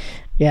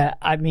 Yeah.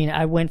 I mean,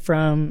 I went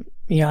from,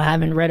 I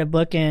haven't read a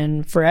book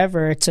in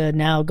forever to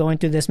now going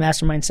through this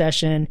mastermind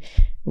session,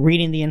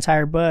 reading the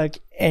entire book.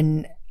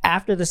 And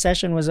after the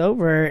session was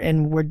over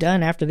and we're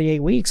done after the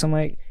 8 weeks, I'm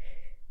like,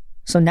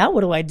 so now what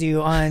do I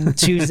do on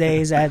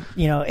Tuesdays at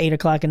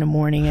 8:00 in the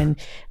morning? And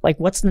like,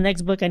 what's the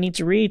next book I need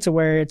to read, to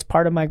where it's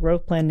part of my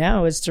growth plan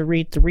now is to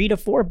read 3 to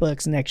 4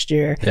 books next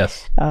year.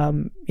 Yes.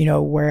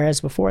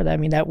 Whereas before that, I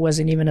mean, that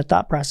wasn't even a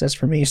thought process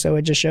for me. So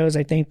it just shows,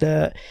 I think,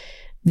 the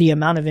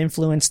amount of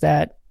influence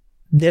that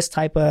this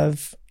type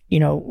of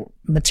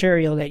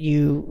material that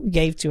you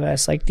gave to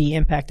us, like the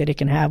impact that it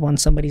can have on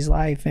somebody's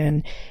life.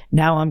 And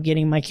now I'm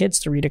getting my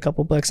kids to read a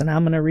couple books, and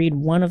I'm going to read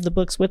one of the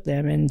books with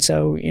them. And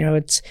so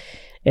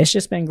it's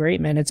just been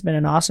great, man. It's been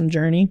an awesome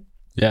journey.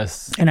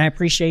 Yes. And I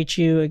appreciate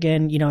you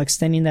again,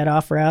 extending that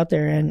offer out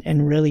there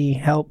and really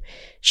help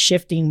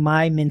shifting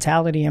my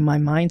mentality and my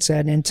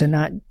mindset into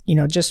not,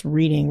 just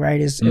reading, right,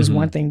 is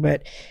one thing,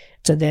 but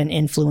to then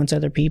influence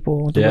other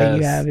people the way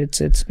you have.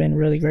 It's been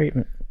really great.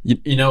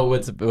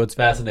 What's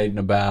fascinating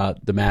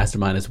about the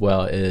mastermind as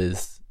well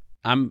is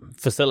I'm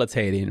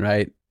facilitating,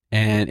 right?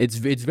 And it's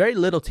very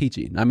little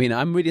teaching. I mean,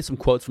 I'm reading some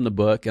quotes from the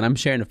book and I'm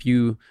sharing a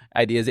few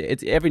ideas.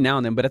 It's every now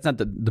and then, but that's not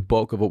the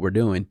bulk of what we're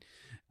doing.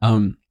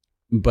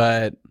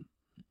 But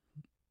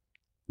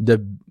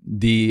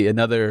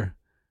another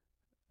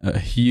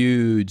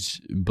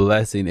huge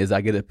blessing is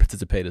I get to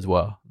participate as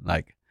well.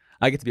 Like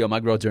I get to be on my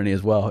growth journey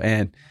as well.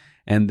 And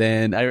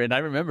then I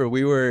remember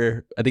we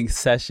were, I think,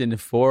 session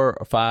 4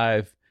 or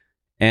 5.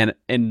 And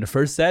in the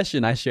first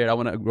session, I shared I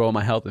want to grow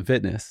my health and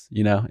fitness,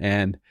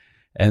 and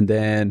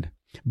then.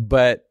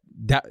 But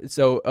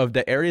so of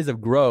the areas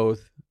of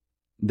growth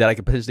that I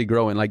could potentially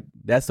grow in, like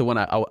that's the one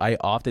I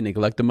often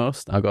neglect the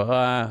most. I'll go,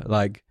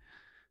 I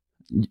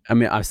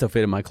still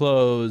fit in my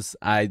clothes.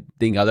 I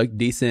think I look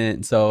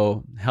decent.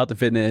 So health and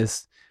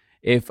fitness,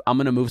 if I'm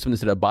going to move something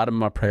to the bottom of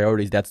my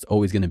priorities, that's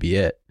always going to be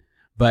it.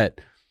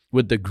 But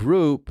with the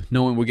group,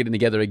 knowing we're getting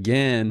together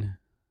again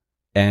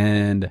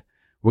and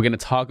we're going to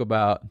talk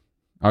about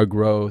our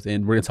growth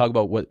and we're going to talk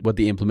about what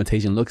the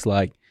implementation looks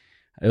like.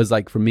 It was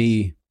like for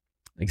me,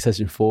 like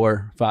session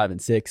 4, 5,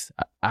 and 6,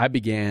 I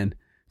began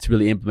to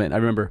really implement. I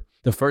remember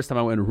the first time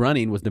I went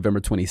running was November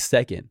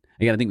 22nd.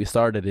 Again, I think we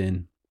started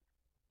in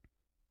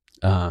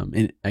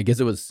I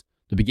guess it was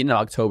the beginning of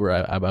October,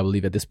 I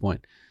believe at this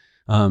point.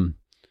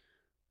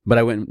 But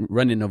I went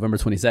running November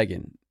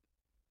 22nd,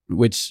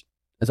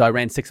 so I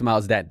ran 6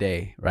 miles that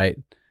day, right?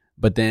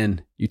 But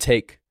then you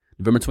take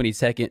November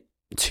 22nd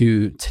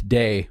to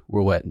today,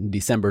 we're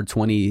December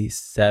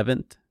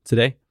 27th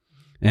today?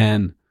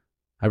 And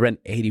I ran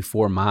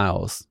 84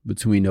 miles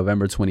between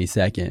November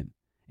 22nd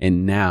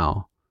and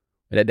now.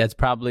 That's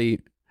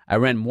probably, I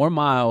ran more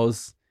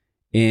miles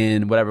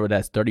in whatever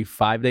that's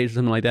 35 days or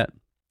something like that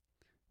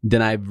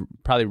than I've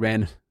probably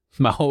ran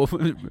my whole,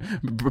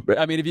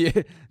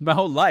 my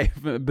whole life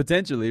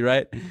potentially,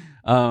 right?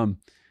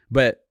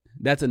 But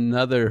that's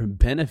another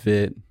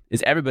benefit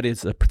is everybody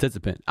is a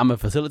participant. I'm a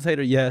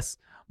facilitator, yes,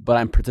 but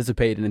I'm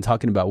participating and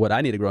talking about what I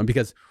need to grow in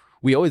because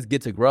we always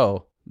get to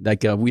grow.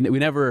 Like we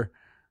never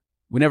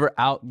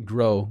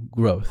outgrow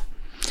growth.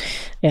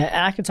 Yeah,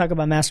 and I could talk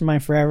about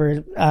Mastermind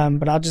forever,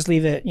 but I'll just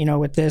leave it,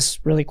 with this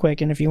really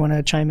quick. And if you want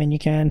to chime in, you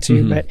can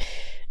too. Mm-hmm. But,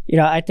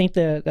 I think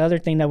the other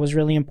thing that was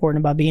really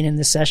important about being in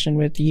this session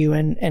with you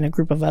and a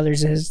group of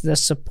others is the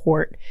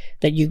support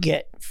that you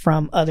get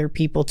from other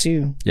people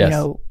too.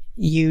 Yes.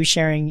 You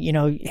sharing,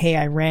 hey,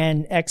 I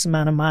ran X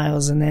amount of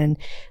miles, and then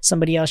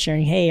somebody else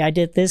sharing, hey, I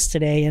did this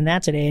today and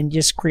that today, and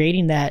just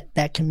creating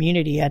that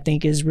community, I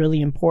think, is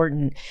really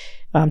important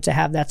to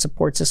have that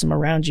support system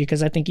around you.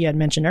 Because I think you had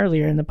mentioned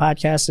earlier in the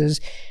podcast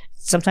is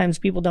sometimes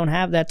people don't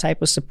have that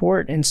type of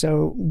support. And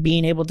so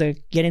being able to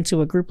get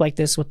into a group like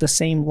this with the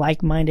same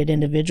like-minded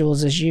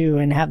individuals as you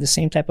and have the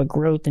same type of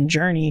growth and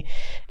journey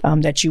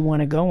that you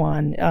want to go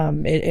on,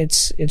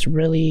 it's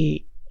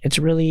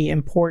really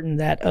important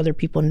that other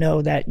people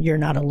know that you're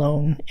not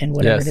alone in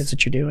whatever it is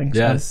that you're doing.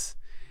 Yes.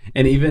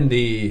 And even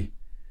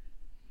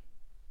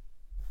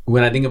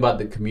when I think about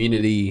the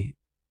community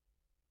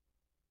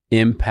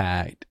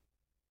impact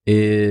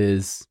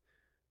is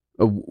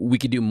we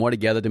could do more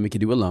together than we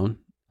could do alone.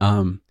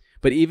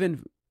 But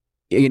even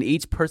in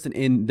each person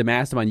in the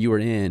mastermind you were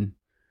in,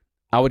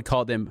 I would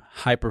call them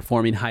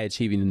high-performing,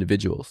 high-achieving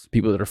individuals,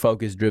 people that are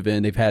focused,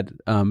 driven. They've had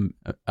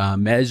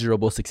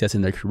measurable success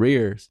in their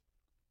careers.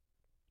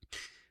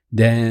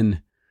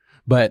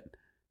 But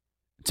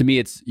to me,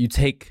 it's you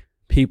take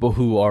people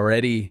who are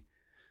already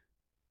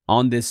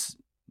on this.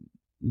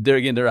 They're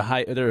a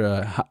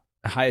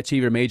high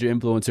achiever, major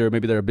influencer.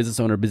 Maybe they're a business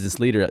owner, business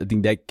leader. I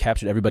think that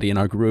captured everybody in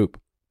our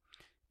group.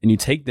 And you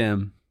take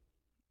them,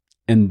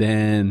 and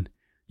then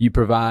you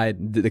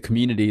provide the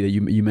community that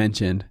you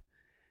mentioned,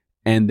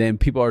 and then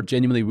people are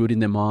genuinely rooting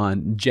them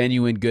on.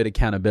 Genuine good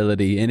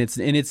accountability, and it's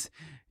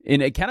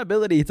in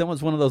accountability. It's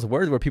almost one of those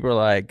words where people are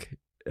like.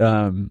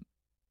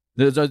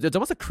 There's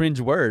almost a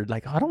cringe word,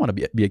 like, oh, I don't want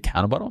to be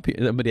accountable. I don't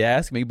want somebody to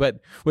ask me. But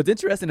what's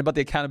interesting about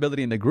the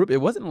accountability in the group, it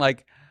wasn't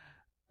like,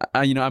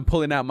 I'm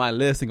pulling out my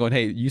list and going,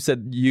 hey, you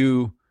said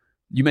you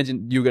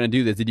mentioned you were going to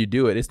do this. Did you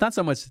do it? It's not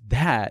so much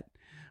that,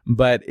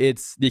 but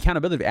it's the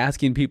accountability of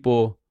asking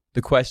people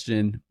the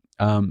question,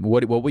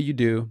 what will you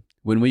do?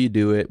 When will you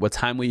do it? What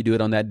time will you do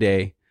it on that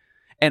day?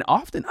 And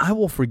often I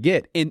will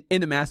forget in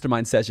the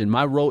mastermind session.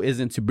 My role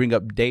isn't to bring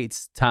up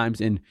dates,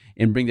 times, and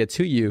bring that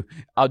to you.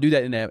 I'll do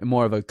that in a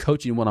more of a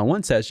coaching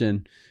one-on-one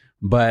session.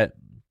 But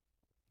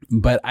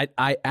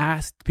I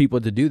ask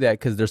people to do that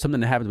because there's something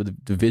that happens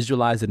to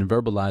visualize it and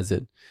verbalize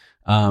it.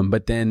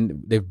 But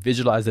then they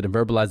visualize it and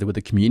verbalize it with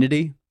the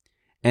community.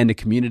 And the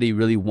community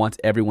really wants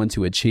everyone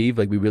to achieve.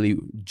 Like we really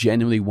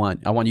genuinely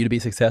I want you to be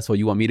successful.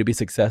 You want me to be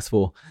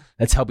successful.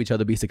 Let's help each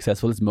other be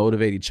successful. Let's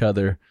motivate each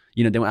other.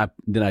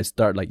 Then I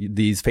start like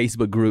these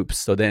Facebook groups.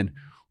 So then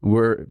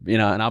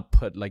and I'll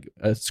put like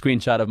a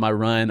screenshot of my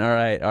run. All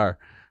right. Or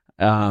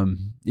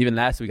even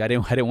last week, I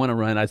didn't want to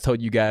run. I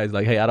told you guys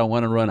like, hey, I don't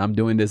want to run. I'm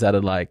doing this out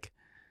of like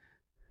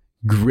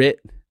grit,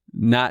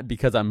 not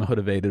because I'm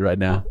motivated right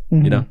now,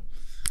 Mm-hmm.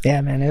 Yeah,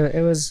 man,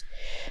 it was,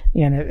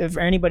 if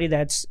for anybody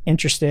that's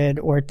interested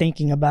or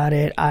thinking about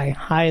it, I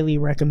highly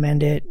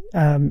recommend it.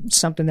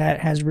 Something that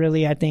has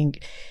really, I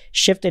think,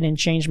 shifted and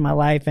changed my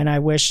life. And I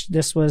wish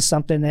this was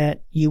something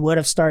that you would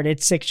have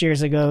started 6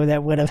 years ago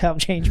that would have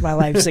helped change my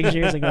life 6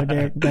 years ago,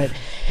 Derek. But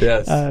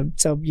yes.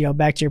 So,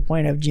 back to your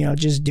point of,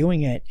 just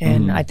doing it.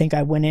 And I think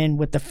I went in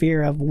with the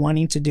fear of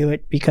wanting to do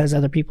it because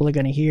other people are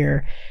going to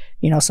hear,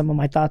 some of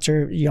my thoughts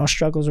or,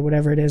 struggles or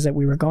whatever it is that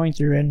we were going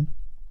through. And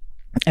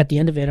at the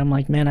end of it, I'm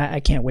like, man, I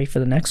can't wait for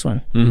the next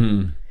one.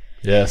 Mm-hmm.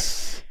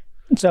 Yes.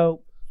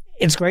 So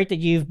it's great that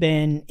you've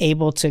been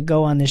able to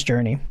go on this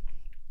journey.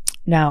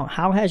 Now,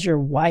 how has your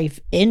wife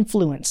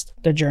influenced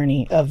the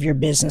journey of your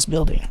business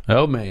building?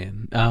 Oh,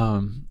 man.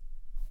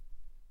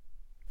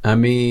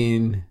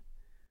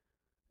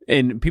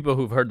 And people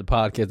who've heard the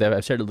podcast,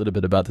 I've shared a little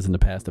bit about this in the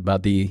past,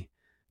 about the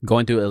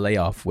going through a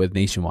layoff with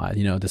Nationwide.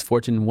 This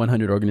Fortune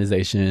 100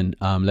 organization,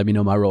 let me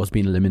know my role is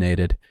being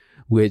eliminated,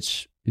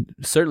 which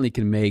certainly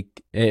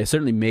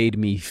made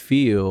me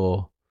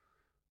feel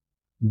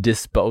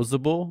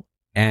disposable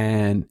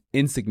and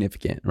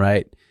insignificant,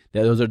 right?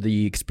 Those are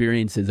the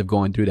experiences of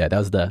going through that. That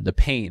was the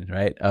pain,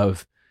 right,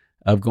 of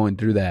going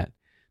through that.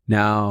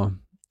 Now,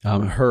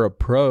 her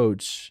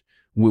approach,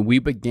 when we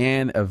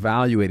began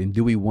evaluating,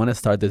 do we want to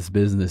start this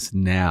business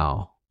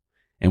now?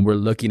 And we're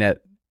looking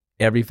at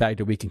every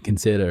factor we can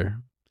consider.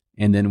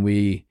 And then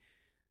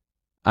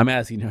I'm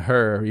asking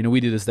her, we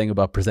do this thing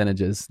about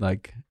percentages,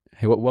 like,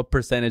 hey, what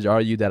percentage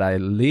are you that I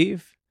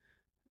leave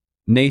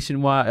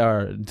Nationwide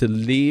or to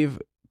leave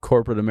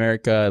corporate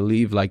America,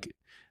 leave like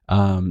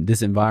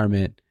this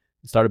environment,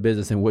 start a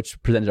business, and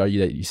which percentage are you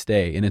that you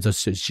stay? And then so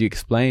she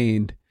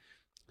explained,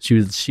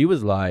 she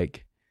was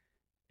like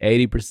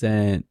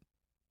 80%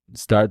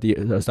 start the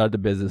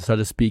business, start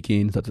the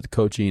speaking, start the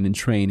coaching and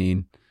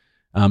training,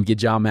 get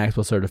John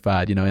Maxwell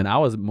certified, and I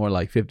was more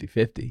like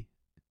 50-50.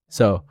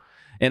 So,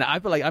 and I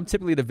feel like I'm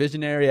typically the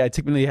visionary. I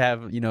typically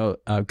have,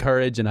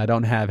 courage, and I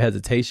don't have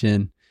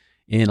hesitation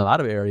in a lot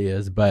of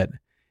areas. But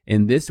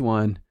in this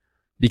one,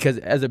 because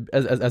as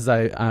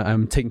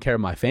I'm taking care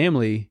of my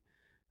family,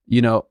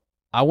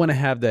 I want to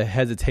have the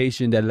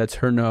hesitation that lets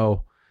her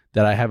know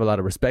that I have a lot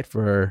of respect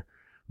for her.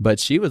 But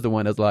she was the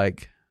one that's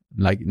like,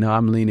 no,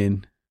 I'm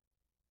leaning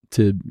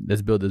to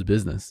let's build this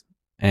business.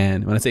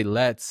 And when I say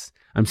let's,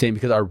 I'm saying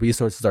because our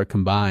resources are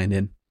combined.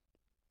 And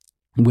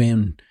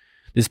when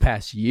this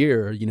past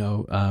year,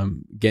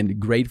 again,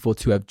 grateful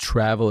to have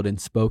traveled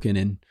and spoken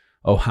in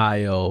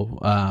Ohio,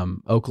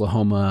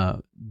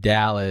 Oklahoma,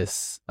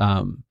 Dallas,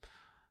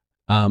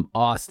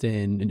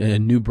 Austin,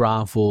 New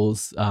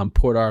Braunfels,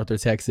 Port Arthur,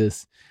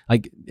 Texas.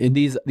 Like in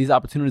these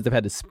opportunities I've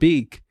had to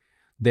speak,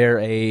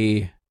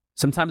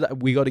 sometimes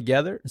we go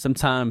together.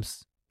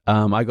 Sometimes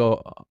I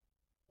go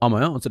on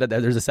my own, so that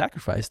there's a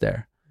sacrifice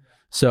there.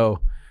 So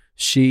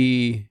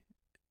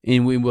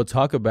and we'll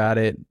talk about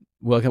it.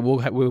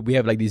 We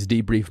have like these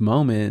debrief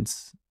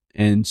moments,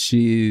 and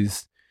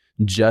she's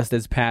just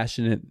as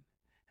passionate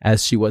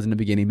as she was in the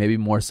beginning, maybe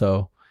more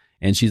so.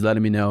 And she's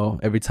letting me know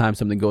every time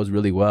something goes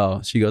really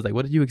well. She goes like,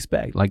 "What did you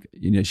expect?" Like,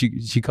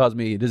 she calls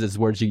me, this is the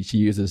word she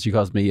uses. She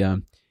calls me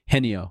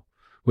genio,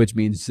 which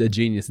means a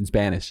genius in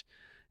Spanish.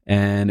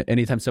 And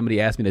anytime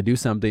somebody asks me to do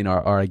something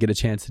or I get a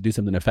chance to do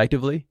something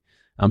effectively,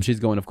 she's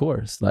going, of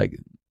course. Like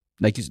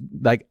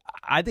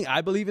I think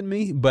I believe in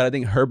me, but I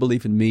think her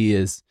belief in me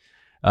is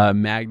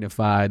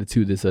magnified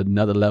to this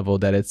another level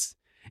that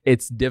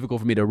it's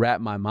difficult for me to wrap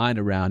my mind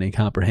around and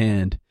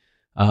comprehend.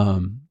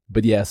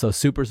 But yeah, so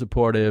super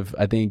supportive.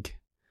 I think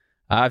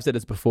I've said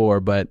this before,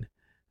 but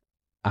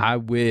I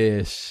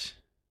wish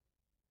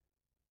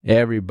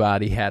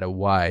everybody had a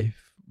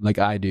wife like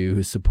I do,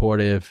 who's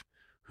supportive,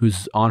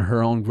 who's on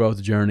her own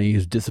growth journey,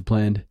 who's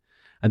disciplined.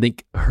 I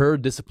think her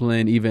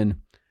discipline,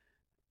 even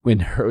in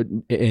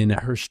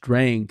her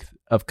strength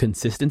of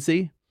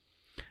consistency,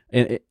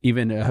 and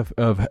even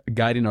of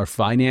guiding our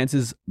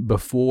finances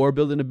before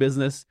building a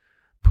business,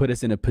 put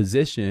us in a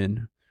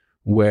position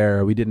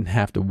where we didn't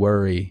have to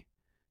worry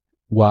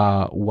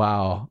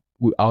while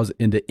I was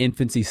in the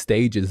infancy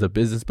stages of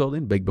business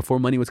building, like before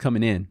money was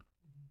coming in.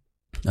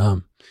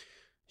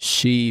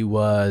 She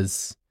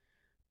was,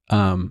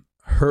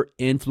 her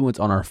influence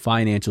on our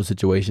financial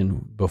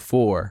situation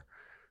before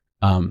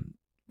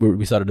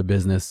we started a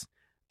business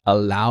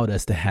allowed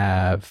us to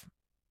have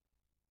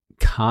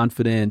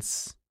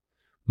confidence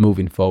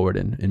moving forward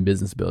in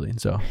business building.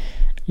 So,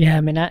 yeah,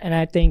 I mean,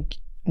 I think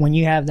when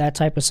you have that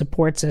type of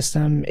support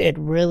system, it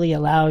really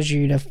allows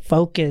you to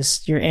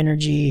focus your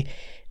energy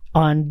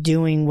on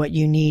doing what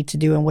you need to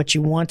do and what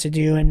you want to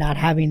do, and not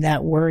having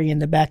that worry in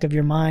the back of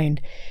your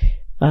mind.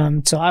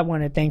 So I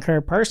want to thank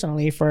her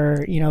personally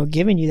for,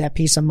 giving you that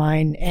peace of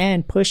mind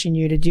and pushing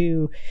you to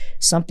do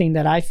something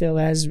that I feel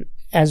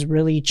has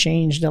really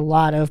changed a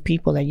lot of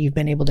people that you've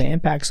been able to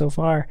impact so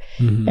far.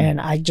 Mm-hmm.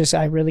 And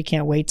I really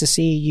can't wait to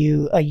see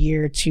you a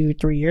year, 2,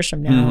 3 years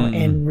from now,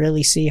 and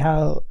really see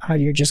how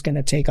you're just going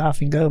to take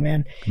off and go,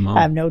 man.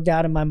 I have no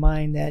doubt in my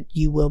mind that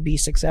you will be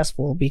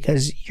successful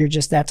because you're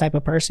just that type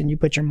of person. You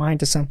put your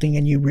mind to something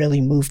and you really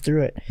move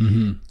through it.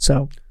 Mm-hmm.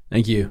 So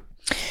thank you.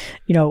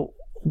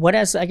 What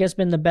has, I guess,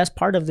 been the best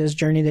part of this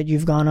journey that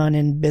you've gone on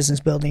in business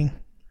building?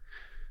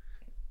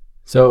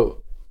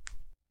 So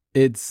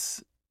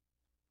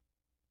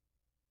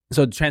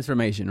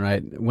transformation,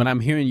 right? When I'm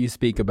hearing you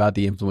speak about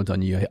the influence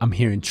on you, I'm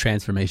hearing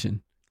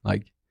transformation.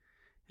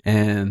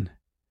 And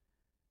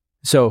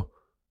so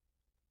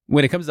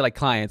when it comes to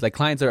clients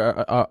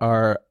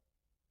are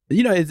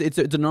it's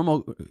a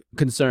normal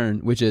concern,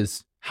 which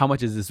is how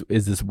much is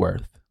this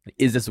worth?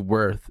 Is this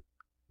worth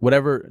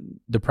whatever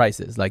the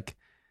price is?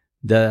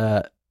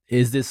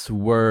 Is this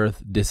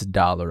worth this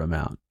dollar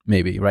amount?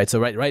 Maybe, right? So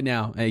right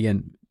now,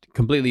 again,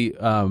 completely,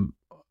 I'm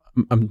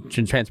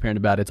transparent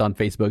about it. It's on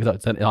Facebook.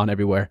 It's on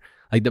everywhere.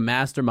 Like the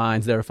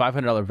masterminds, they're a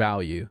 $500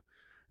 value,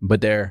 but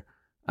they're,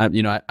 I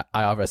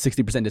offer a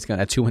 60%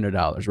 discount at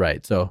 $200,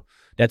 right? So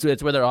that's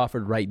where they're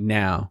offered right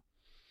now.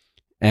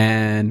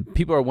 And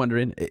people are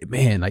wondering,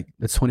 man,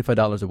 that's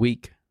 $25 a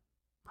week,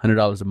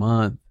 $100 a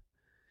month.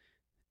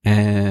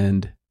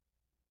 And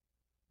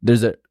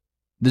there's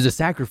a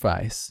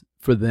sacrifice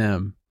for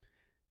them.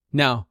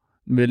 Now,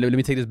 let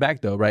me take this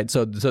back though, right?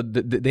 So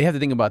they have to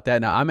think about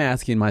that. Now I'm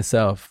asking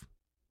myself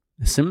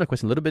a similar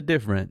question, a little bit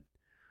different,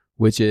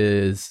 which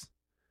is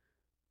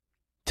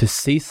to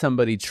see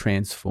somebody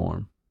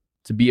transform,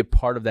 to be a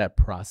part of that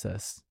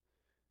process.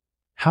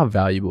 How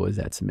valuable is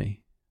that to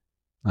me?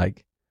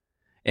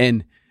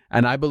 And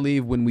I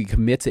believe when we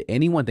commit to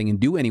any one thing and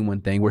do any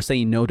one thing, we're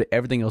saying no to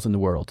everything else in the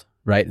world,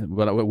 right?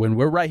 When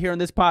we're right here on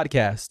this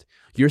podcast,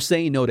 you're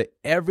saying no to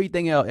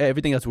everything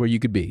else where you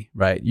could be,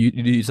 right? You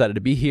decided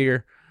to be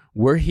here.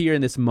 We're here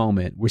in this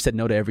moment. We said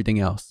no to everything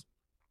else.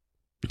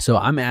 So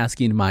I'm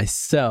asking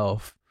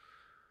myself,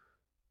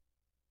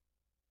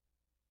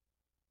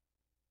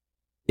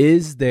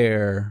 is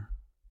there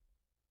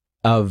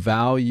a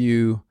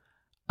value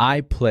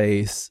I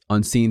place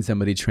on seeing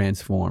somebody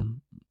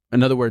transform?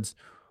 In other words,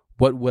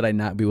 what would I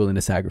not be willing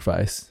to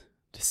sacrifice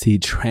to see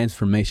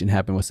transformation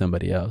happen with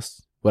somebody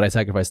else? Would I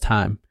sacrifice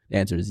time? The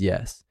answer is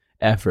yes.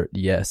 Effort,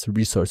 yes.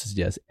 Resources,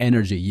 yes.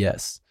 Energy,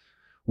 yes.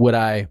 Would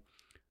I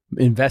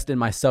invest in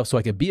myself so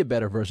I could be a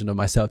better version of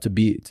myself to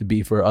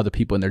be for other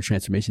people in their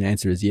transformation? The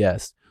answer is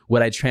yes.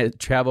 Would I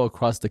travel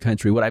across the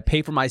country? Would I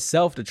pay for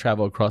myself to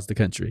travel across the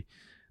country?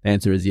 The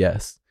answer is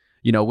yes.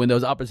 when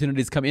those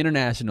opportunities come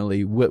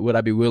internationally, would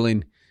I be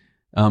willing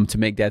to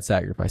make that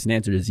sacrifice? And the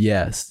answer is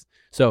yes.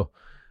 So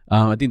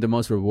I think the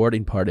most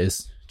rewarding part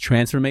is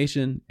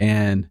transformation.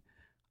 And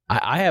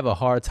I have a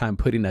hard time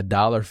putting a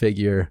dollar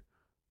figure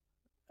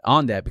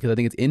on that because I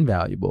think it's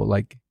invaluable.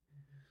 Like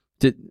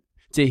to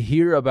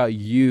hear about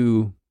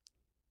you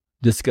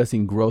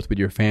discussing growth with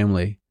your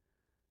family.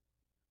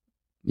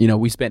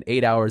 We spent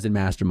 8 hours in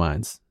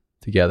masterminds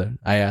together.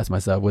 I asked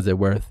myself, was it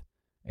worth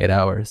 8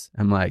 hours?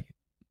 I'm like,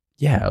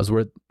 yeah, it was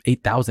worth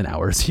 8,000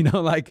 hours. It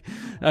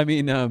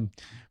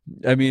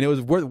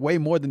was worth way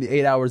more than the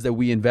 8 hours that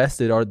we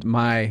invested, or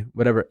my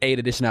whatever 8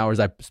 additional hours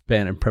I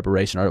spent in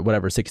preparation, or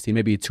whatever 16,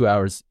 maybe 2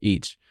 hours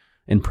each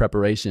in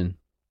preparation.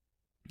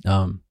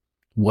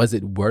 Was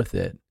it worth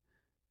it?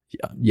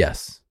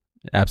 Yes,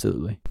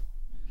 absolutely.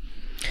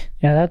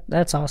 Yeah,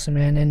 that's awesome,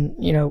 man.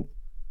 And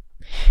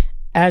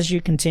as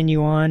you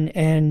continue on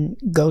and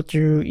go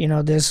through,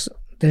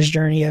 this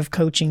journey of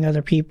coaching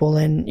other people,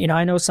 and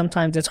I know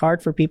sometimes it's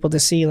hard for people to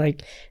see,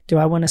 like, do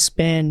I want to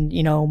spend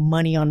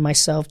money on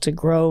myself to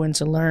grow and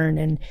to learn?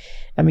 And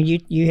I mean,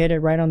 you hit it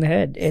right on the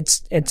head.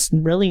 It's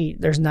really,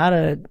 there's not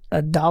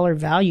a dollar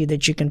value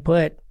that you can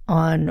put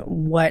on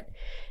what,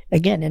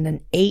 again, in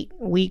an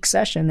 8-week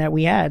session that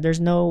we had, there's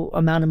no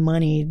amount of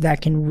money that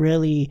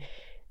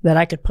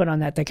I could put on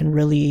that can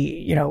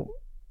really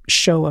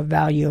show a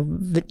value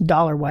of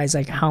dollar wise,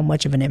 like how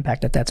much of an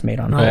impact that's made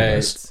on all of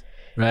us.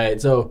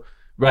 Right. So,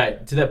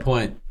 right, to that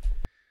point,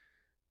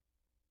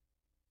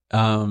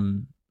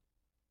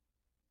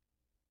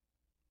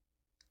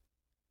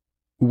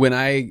 when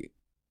I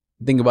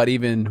think about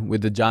even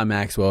with the John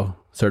Maxwell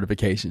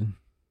certification,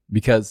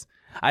 because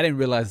I didn't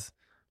realize,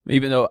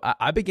 even though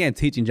I began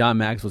teaching John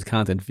Maxwell's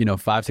content,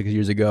 5-6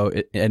 years ago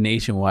at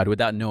Nationwide,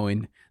 without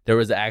knowing there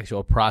was an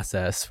actual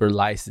process for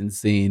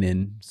licensing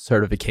and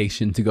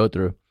certification to go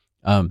through.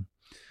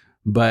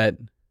 But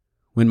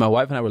when my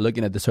wife and I were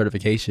looking at the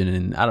certification,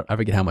 and I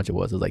forget how much it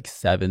was like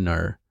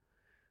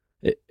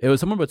it was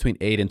somewhere between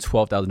 $8,000 and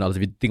 $12,000 if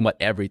you think about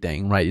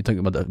everything, right? You're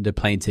talking about the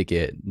plane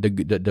ticket,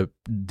 the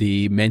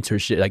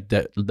mentorship, like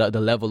the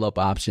level up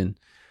option.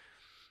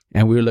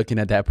 And we were looking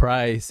at that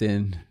price,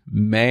 and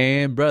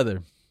man,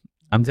 brother,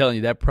 I'm telling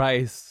you, that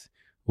price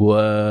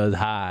was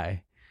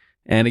high.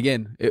 And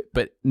again,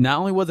 but not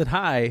only was it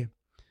high,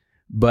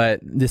 but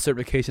the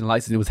certification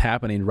license was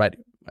happening right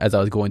as I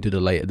was going through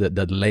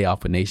the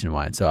layoff with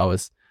Nationwide. So I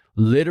was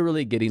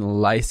literally getting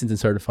licensed and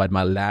certified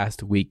my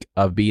last week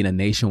of being a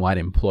Nationwide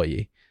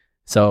employee.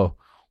 So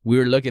we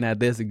were looking at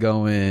this and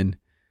going,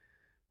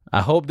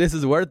 I hope this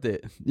is worth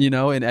it,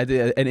 and I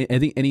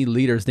think any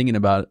leader is thinking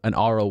about an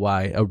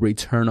ROI, a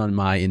return on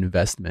my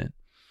investment.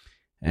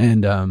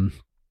 And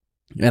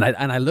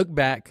I look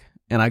back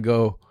and I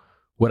go,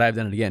 would I have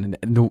done it again?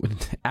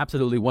 And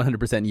absolutely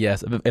 100%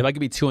 yes. If I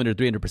could be 200,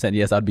 300%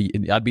 yes, I'd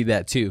be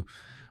that too.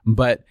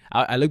 But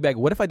I look back,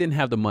 what if I didn't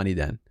have the money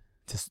then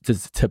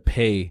to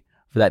pay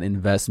for that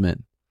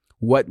investment?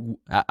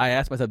 I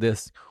asked myself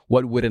this,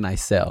 what wouldn't I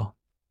sell?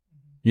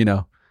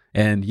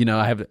 And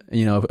I have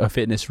a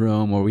fitness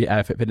room, or we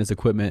have fitness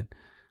equipment.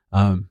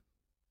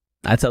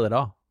 I'd sell it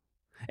all.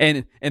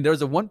 And there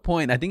was one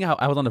point, I think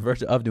I was on the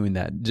verge of doing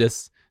that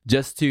just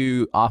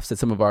to offset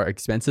some of our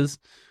expenses.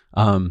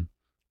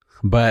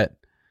 But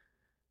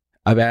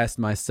I've asked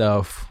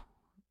myself,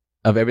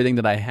 of everything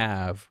that I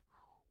have,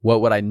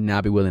 what would I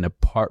not be willing to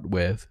part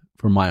with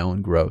for my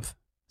own growth?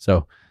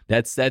 So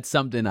that's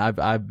something I've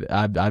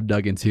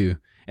dug into.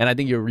 And I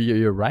think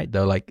you're right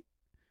though. Like,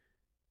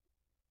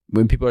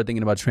 when people are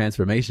thinking about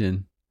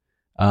transformation,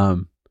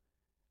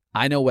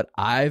 I know what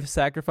I've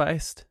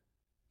sacrificed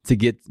to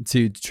get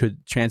to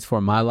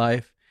transform my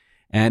life,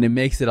 and it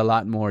makes it a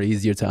lot more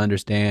easier to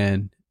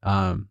understand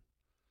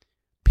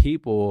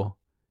people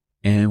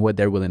and what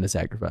they're willing to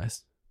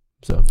sacrifice.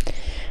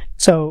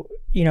 So,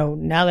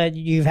 now that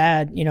you've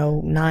had,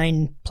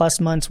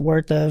 9+ months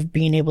worth of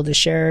being able to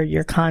share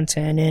your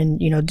content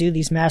and, do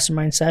these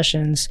mastermind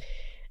sessions,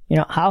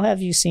 how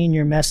have you seen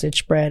your message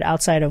spread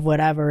outside of what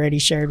I've already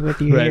shared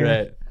with you here?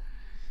 Right.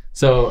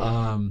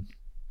 So,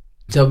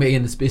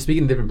 Megan,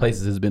 speaking in different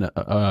places has been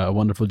a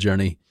wonderful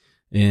journey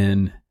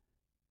in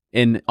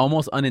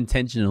almost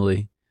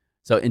unintentionally.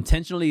 So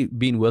intentionally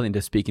being willing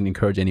to speak and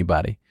encourage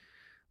anybody,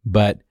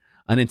 but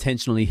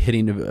unintentionally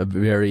hitting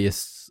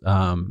various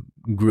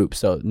groups.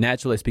 So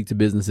naturally I speak to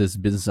businesses,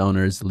 business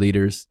owners,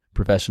 leaders,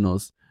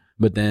 professionals,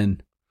 but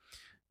then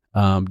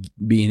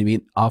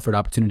being offered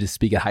opportunity to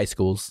speak at high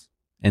schools,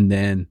 and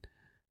then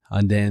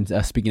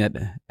speaking at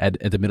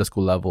the middle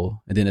school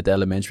level, and then at the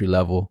elementary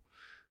level.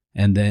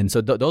 And then,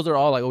 so those are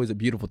all like always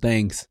beautiful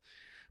things.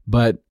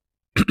 But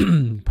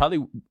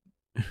probably,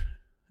 I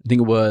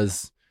think it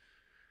was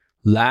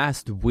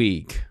last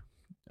week,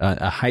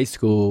 a high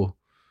school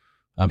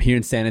here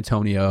in San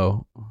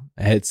Antonio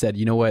had said,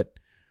 you know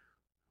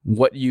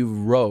what you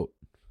wrote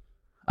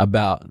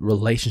about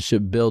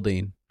relationship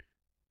building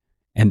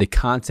and the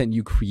content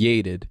you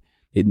created,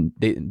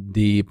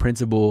 the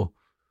principal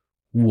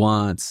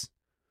wants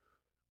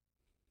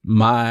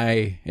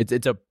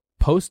it's a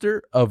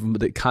poster of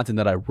the content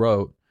that I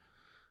wrote.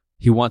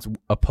 he wants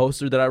a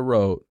poster that I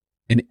wrote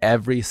in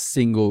every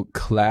single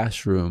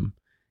classroom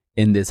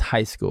in this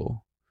high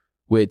school,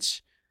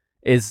 which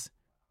is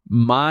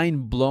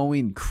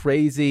mind-blowing,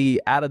 crazy,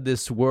 out of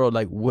this world.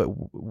 Like,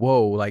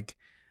 whoa, like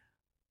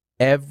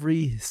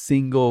every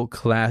single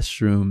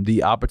classroom,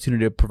 the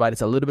opportunity to provide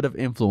us a little bit of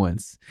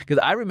influence. Because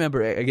I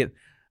remember, again,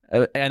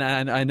 and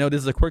I know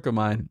this is a quirk of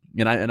mine,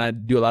 and I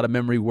do a lot of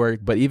memory work,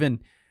 but even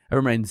I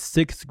remember in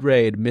 6th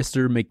grade,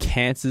 Mr.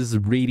 McCantz's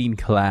reading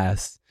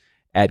class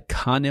at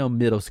Connell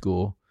Middle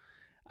School,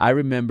 I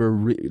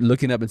remember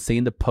looking up and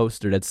seeing the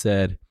poster that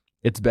said,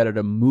 "It's better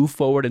to move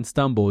forward and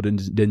stumble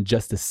than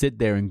just to sit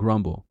there and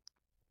grumble."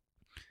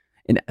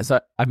 And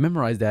so I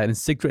memorized that in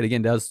 6th grade.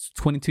 Again, that was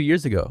 22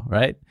 years ago,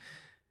 right?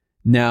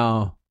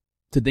 Now,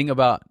 to think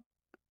about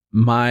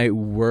my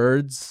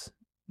words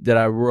that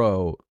I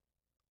wrote,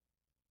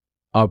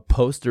 a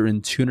poster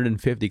in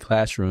 250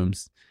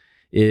 classrooms,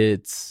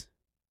 it's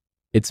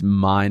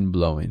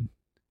mind-blowing.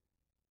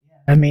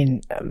 I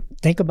mean,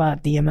 think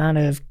about the amount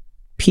of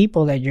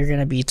people that you're going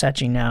to be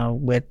touching now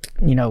with,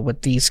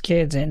 with these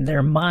kids and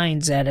their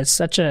minds at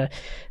such a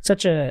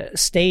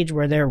stage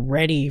where they're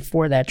ready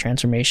for that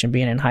transformation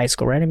being in high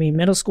school, right? I mean,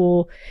 middle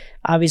school,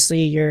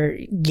 obviously you're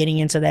getting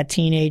into that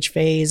teenage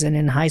phase, and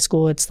in high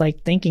school, it's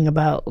like thinking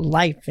about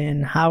life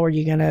and how are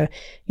you going to,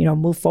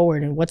 move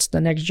forward and what's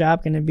the next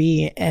job going to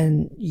be.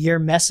 And your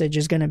message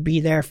is going to be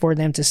there for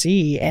them to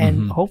see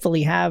and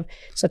hopefully have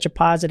such a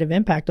positive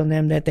impact on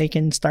them that they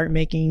can start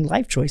making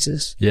life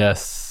choices.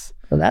 Yes.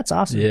 So that's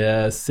awesome.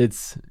 Yes,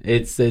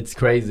 it's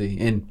crazy,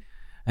 and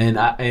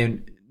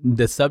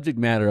the subject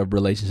matter of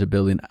relationship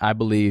building. I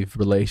believe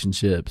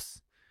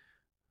relationships.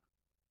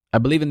 I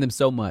believe in them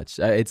so much.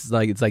 It's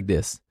like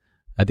this.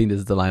 I think this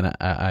is the line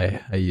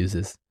I use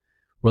this.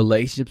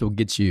 Relationships will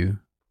get you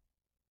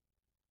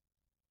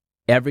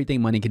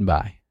everything money can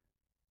buy,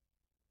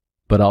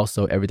 but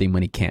also everything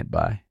money can't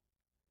buy.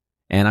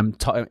 And I'm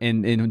talking,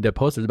 and the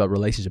poster is about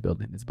relationship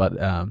building. It's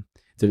about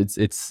so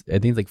it's I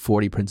think it's like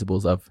 40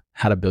 principles of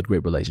how to build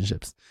great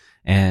relationships,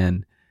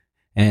 but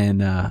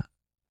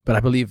I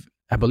believe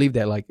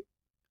that like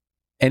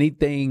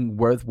anything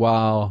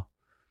worthwhile,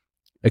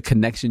 a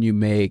connection you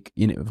make,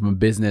 from a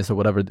business or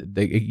whatever,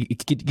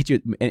 it can get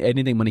you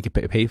anything money can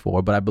pay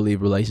for. But I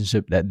believe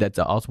relationship that's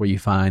also where you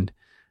find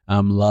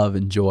love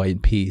and joy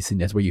and peace,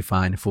 and that's where you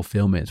find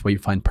fulfillment. It's where you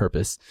find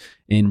purpose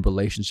in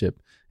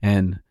relationship.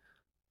 And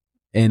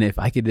if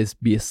I could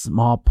just be a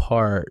small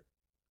part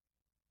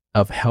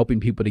of helping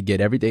people to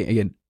get everything,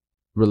 again,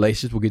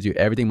 relationships will get you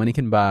everything money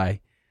can buy,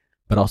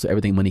 but also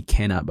everything money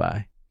cannot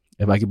buy.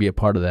 If I could be a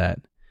part of that,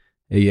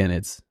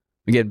 it's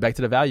back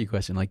to the value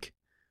question. Like,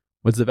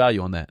 what's the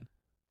value on that?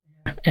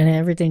 And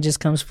everything just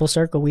comes full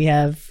circle. We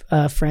have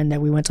a friend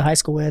that we went to high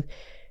school with.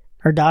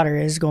 Her daughter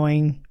is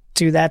going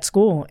to that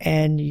school,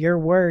 and your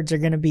words are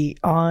going to be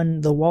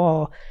on the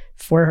wall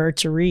for her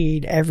to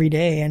read every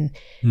day. And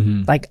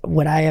like,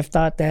 would I have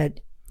thought that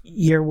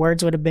your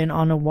words would have been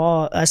on the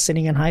wall, us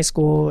sitting in high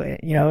school?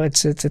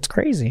 It's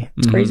crazy.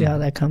 It's crazy how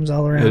that comes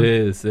all around.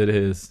 It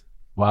is.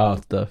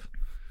 Wild stuff.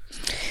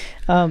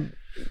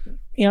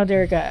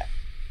 Derek, I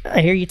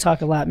hear you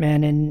talk a lot,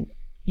 man, and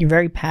you're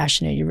very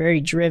passionate, you're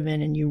very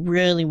driven, and you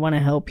really want to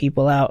help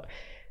people out.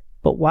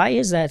 But why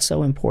is that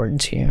so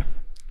important to you?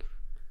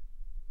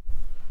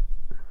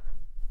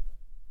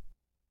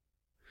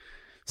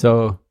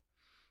 So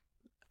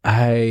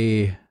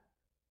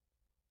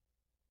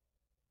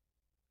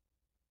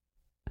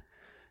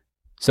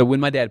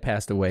when my dad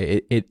passed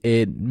away,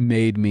 it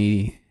made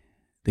me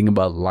think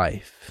about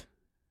life.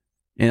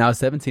 And I was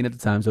 17 at the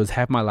time, so it was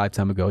half my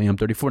lifetime ago. I'm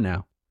 34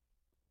 now.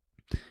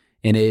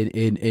 And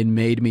it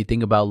made me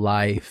think about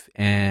life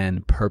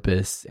and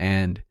purpose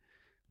and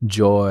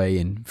joy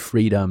and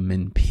freedom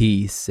and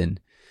peace, and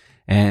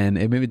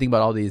it made me think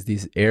about all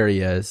these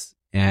areas.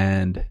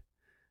 And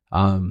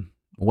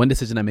one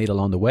decision I made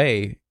along the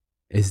way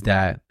is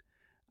that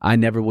I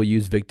never will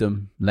use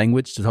victim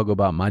language to talk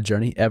about my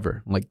journey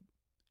ever.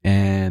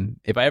 And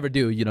if I ever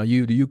do,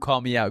 you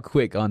call me out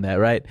quick on that,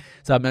 right?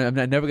 So I'm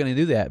never going to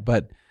do that.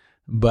 But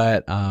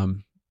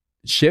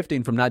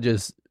shifting from not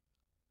just,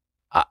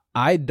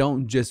 I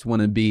don't just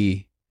want to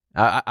be,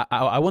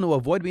 I want to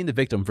avoid being the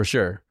victim for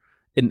sure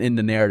in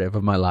the narrative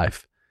of my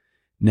life.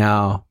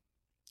 Now,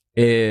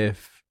 the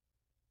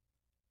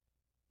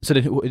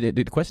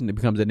question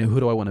becomes, then who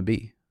do I want to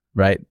be,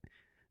 right?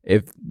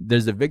 If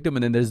there's a victim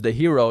and then there's the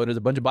hero and there's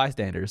a bunch of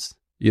bystanders,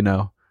 I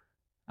don't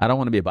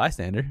want to be a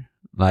bystander.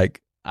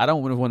 Like, I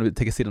don't want to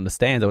take a seat on the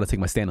stands. I want to take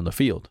my stand on the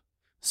field.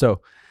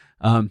 So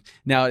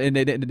now, and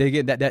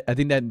again, that I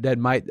think that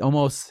might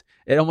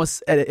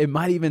it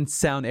might even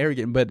sound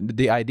arrogant, but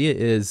the idea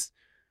is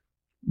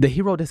the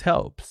hero just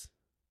helps.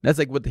 That's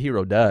like what the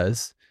hero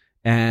does,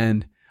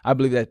 and I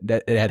believe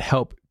that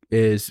help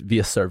is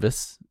via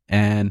service,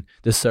 and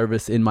the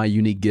service in my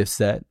unique gift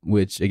set,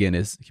 which again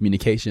is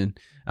communication.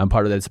 I'm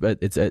part of that.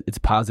 It's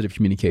positive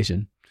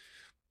communication,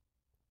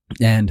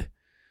 and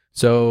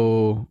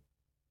so.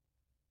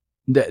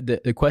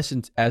 The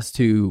question as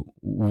to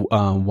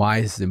why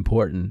it's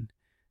important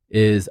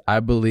is I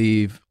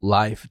believe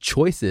life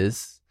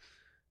choices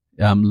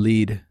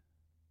lead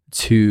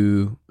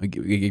to,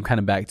 kind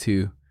of back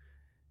to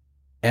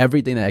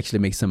everything that actually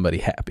makes somebody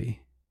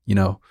happy. You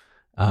know,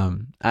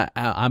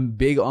 I'm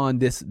big on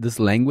this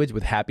language,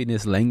 with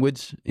happiness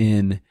language.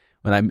 When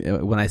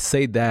I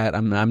say that,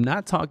 I'm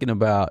not talking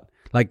about,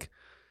 like,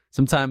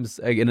 sometimes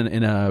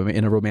in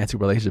a romantic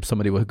relationship,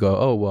 somebody would go,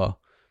 oh, well,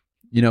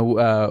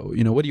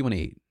 what do you want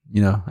to eat?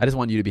 I just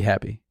want you to be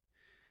happy.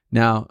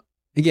 Now,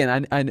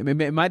 again,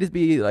 it might just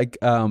be like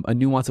a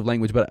nuance of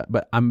language,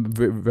 but I'm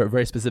very,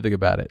 very specific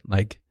about it.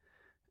 Like,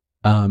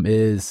 I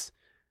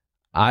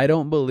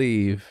don't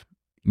believe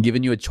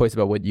giving you a choice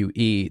about what you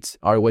eat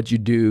or what you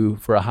do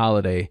for a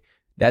holiday,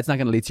 that's not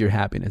going to lead to your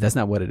happiness. That's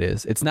not what it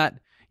is. It's not,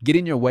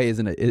 getting your way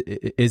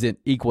isn't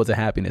equal to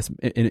happiness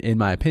in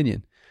my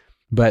opinion.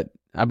 But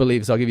I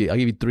believe, so I'll give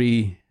you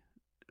three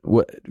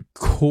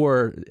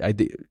core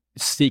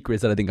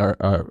secrets that I think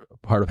are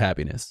part of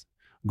happiness.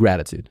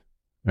 Gratitude,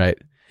 right?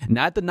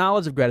 Not the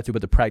knowledge of gratitude,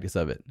 but the practice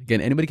of it.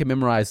 Again, anybody can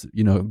memorize,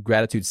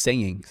 gratitude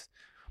sayings,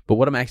 but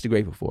what am I actually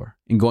grateful for?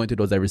 And going through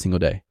those every single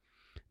day.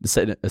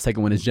 The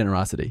second one is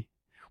generosity.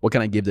 What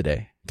can I give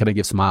today? Can I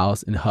give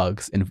smiles and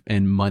hugs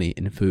and money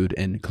and food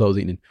and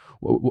clothing? And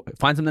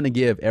find something to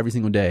give every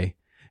single day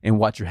and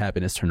watch your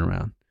happiness turn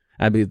around.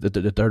 I believe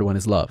the third one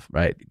is love,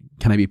 right?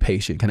 Can I be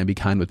patient? Can I be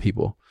kind with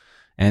people?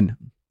 And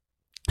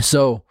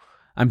so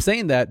I'm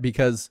saying that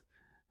because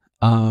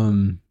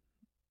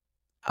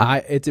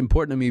it's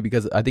important to me,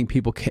 because I think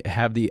people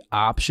have the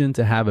option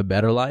to have a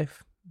better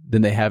life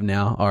than they have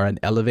now, or an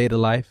elevated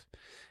life.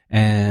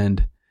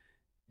 And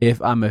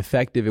if I'm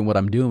effective in what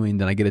I'm doing,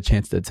 then I get a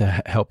chance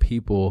to help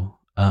people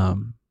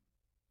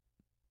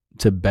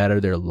to better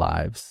their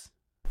lives.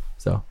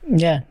 So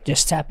yeah,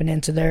 just tapping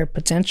into their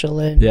potential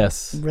and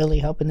really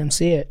helping them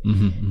see it.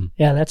 Mm-hmm.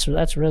 Yeah,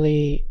 that's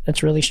really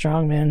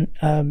strong, man.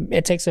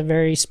 It takes a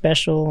very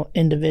special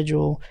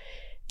individual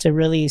to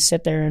really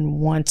sit there and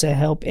want to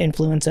help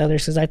influence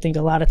others, because I think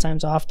a lot of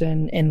times,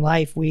 often in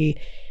life, we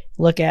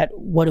look at,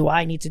 what do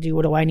I need to do?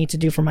 What do I need to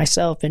do for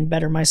myself and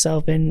better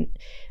myself?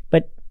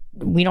 But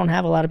we don't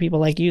have a lot of people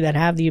like you that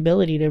have the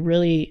ability to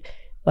really,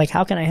 like,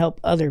 how can I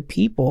help other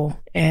people?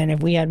 And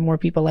if we had more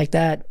people like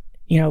that,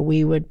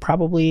 we would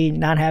probably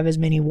not have as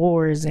many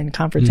wars and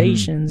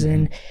confrontations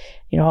and,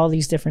 all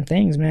these different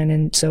things, man.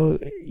 And so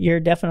you're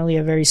definitely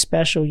a very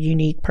special,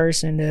 unique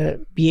person to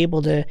be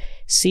able to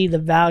see the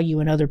value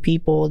in other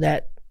people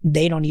that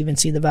they don't even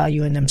see the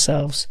value in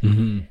themselves.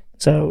 Mm-hmm.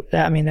 So,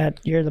 that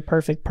you're the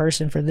perfect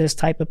person for this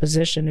type of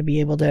position, to be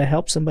able to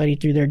help somebody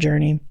through their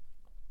journey,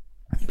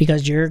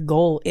 because your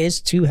goal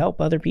is to help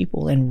other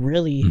people and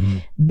really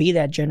be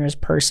that generous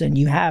person.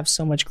 You have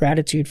so much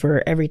gratitude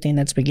for everything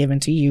that's been given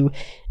to you,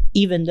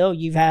 even though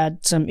you've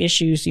had some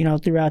issues,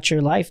 throughout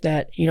your life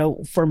that,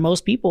 for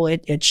most people,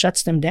 it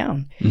shuts them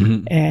down.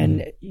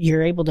 And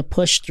you're able to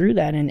push through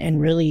that and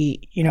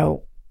really,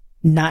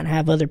 not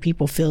have other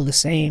people feel the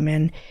same,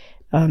 and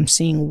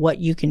seeing what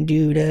you can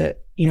do to,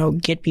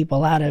 get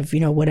people out of,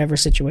 whatever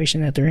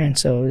situation that they're in.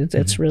 So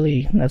that's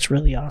really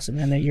awesome,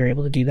 and that you're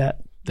able to do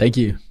that. Thank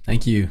you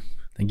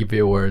for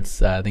your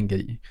words. I think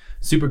you're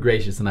super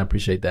gracious, and I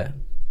appreciate that.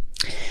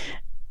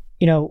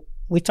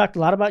 We talked a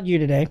lot about you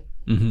today.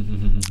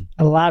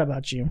 A lot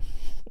about you.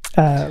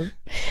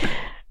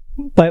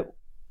 But,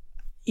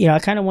 I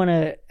kind of want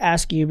to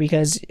ask you,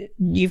 because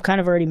you've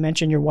kind of already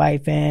mentioned your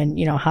wife and,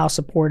 how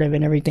supportive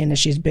and everything that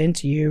she's been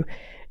to you.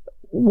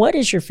 What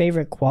is your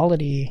favorite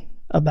quality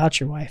about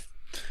your wife?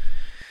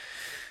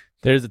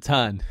 There's a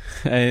ton,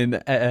 and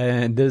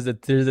there's a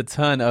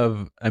ton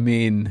of, I'm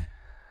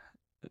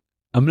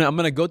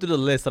gonna go through the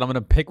list, and I'm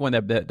gonna pick one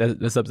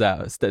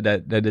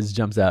that just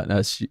jumps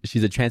out.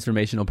 She's a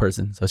transformational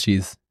person, so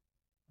she's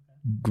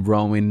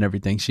growing and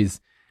everything. She's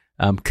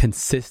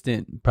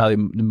consistent, probably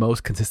the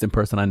most consistent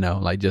person I know.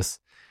 She's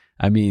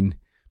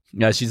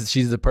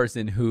the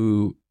person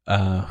who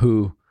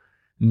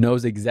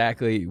knows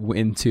exactly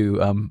when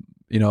to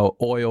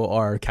oil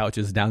our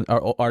couches down,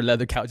 our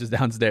leather couches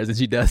downstairs, and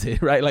she does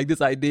it, right? Like,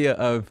 this idea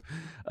of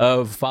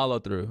follow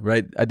through,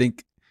 right? I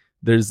think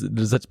there's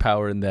such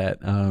power in that.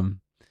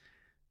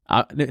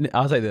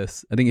 I'll say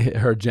this. I think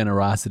her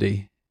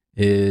generosity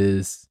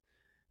is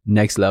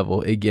next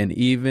level. Again,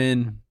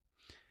 even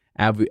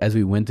as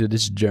we went through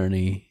this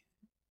journey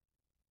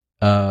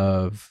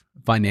of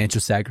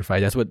financial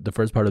sacrifice, that's what the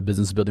first part of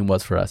business building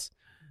was for us.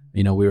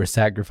 We were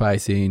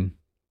sacrificing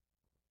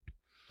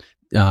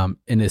in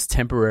this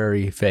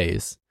temporary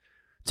phase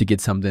to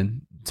get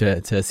something,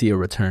 to see a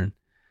return.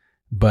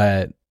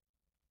 But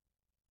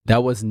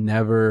that was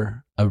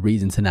never a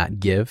reason to not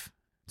give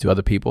to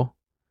other people,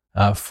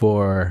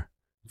 for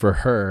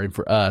her and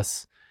for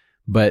us.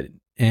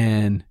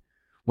 And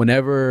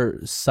whenever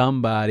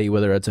somebody,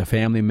 whether it's a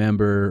family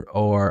member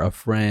or a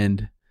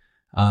friend,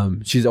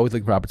 she's always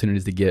looking for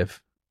opportunities to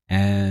give.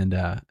 And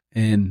I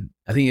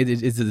think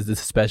it's a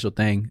special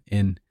thing.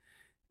 And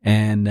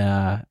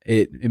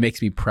it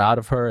makes me proud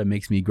of her. It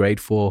makes me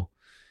grateful.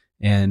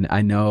 And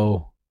I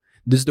know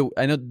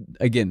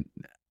again,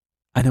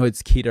 I know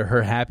it's key to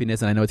her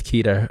happiness, and I know it's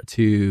key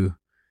to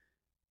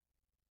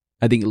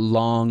I think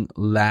long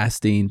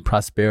lasting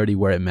prosperity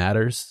where it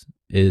matters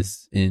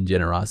is in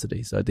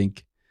generosity. So I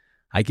think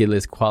I could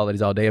list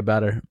qualities all day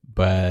about her,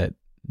 but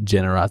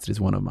generosity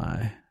is one of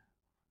my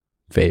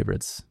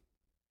favorites.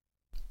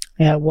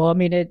 Yeah, well, I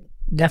mean, it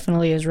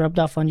definitely has rubbed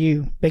off on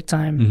you big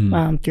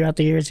time throughout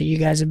the years that you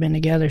guys have been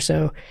together.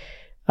 So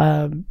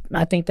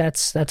I think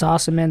that's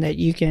awesome, man, that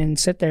you can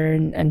sit there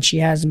and she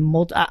has I'm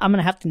going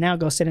to have to now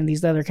go sit in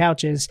these other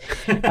couches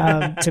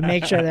to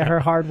make sure that her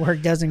hard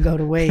work doesn't go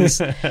to waste.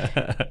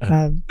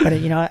 But,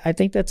 you know, I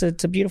think that's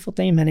it's a beautiful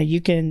thing, man.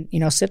 You can, you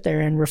know, sit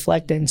there and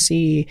reflect and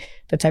see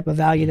the type of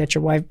value that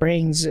your wife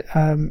brings. You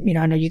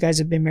know, I know you guys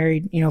have been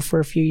married, you know, for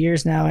a few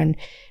years now, and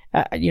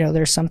you know,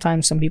 there's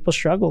sometimes some people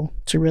struggle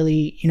to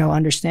really, you know,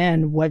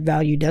 understand what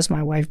value does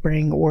my wife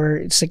bring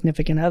or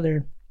significant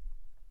other.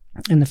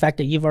 And the fact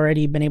that you've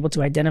already been able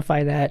to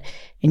identify that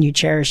and you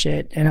cherish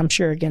it. And I'm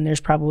sure, again, there's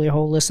probably a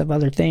whole list of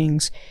other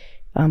things.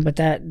 But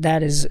that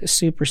is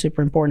super,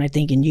 super important, I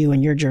think, in you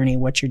and your journey,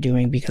 what you're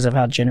doing, because of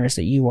how generous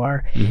that you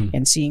are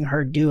and seeing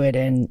her do it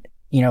and,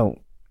 you know,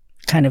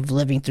 kind of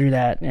living through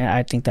that.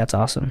 I think that's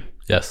awesome.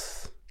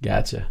 Yes.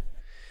 Gotcha.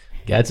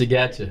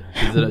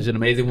 She's an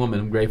amazing woman.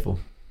 I'm grateful.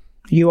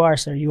 You are,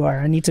 sir. You are.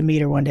 I need to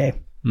meet her one day.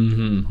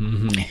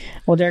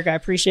 Well, Derek, I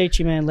appreciate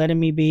you, man, letting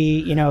me be,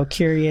 you know,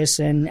 curious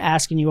and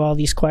asking you all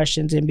these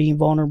questions and being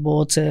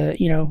vulnerable to,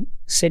 you know,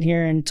 sit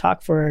here and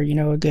talk for, you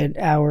know, a good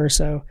hour or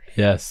so.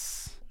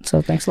 Yes.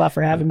 So thanks a lot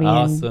for having me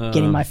and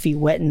getting my feet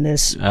wet in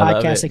this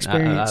podcast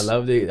experience.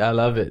 I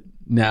love it.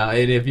 Now,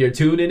 and if you're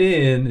tuning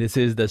in, this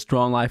is the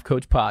Strong Life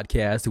Coach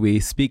podcast. We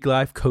speak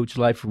life, coach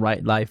life,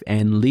 write life,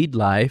 and lead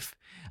life.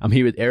 I'm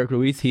here with Eric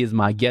Ruiz. He is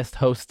my guest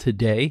host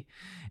today.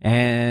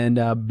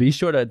 And be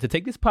sure to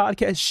take this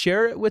podcast,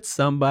 share it with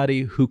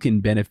somebody who can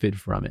benefit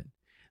from it.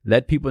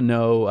 Let people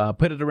know,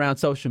 put it around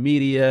social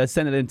media,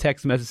 send it in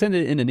text message, send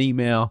it in an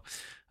email.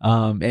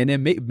 And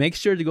then make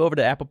sure to go over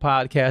to Apple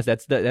Podcasts.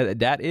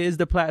 That is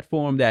the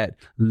platform that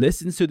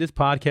listens to this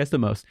podcast the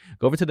most.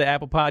 Go over to the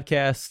Apple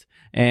Podcast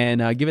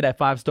and give it that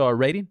 5-star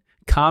rating.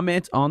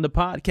 Comment on the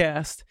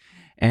podcast.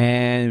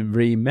 And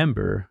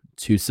remember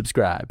to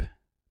subscribe.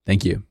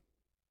 Thank you.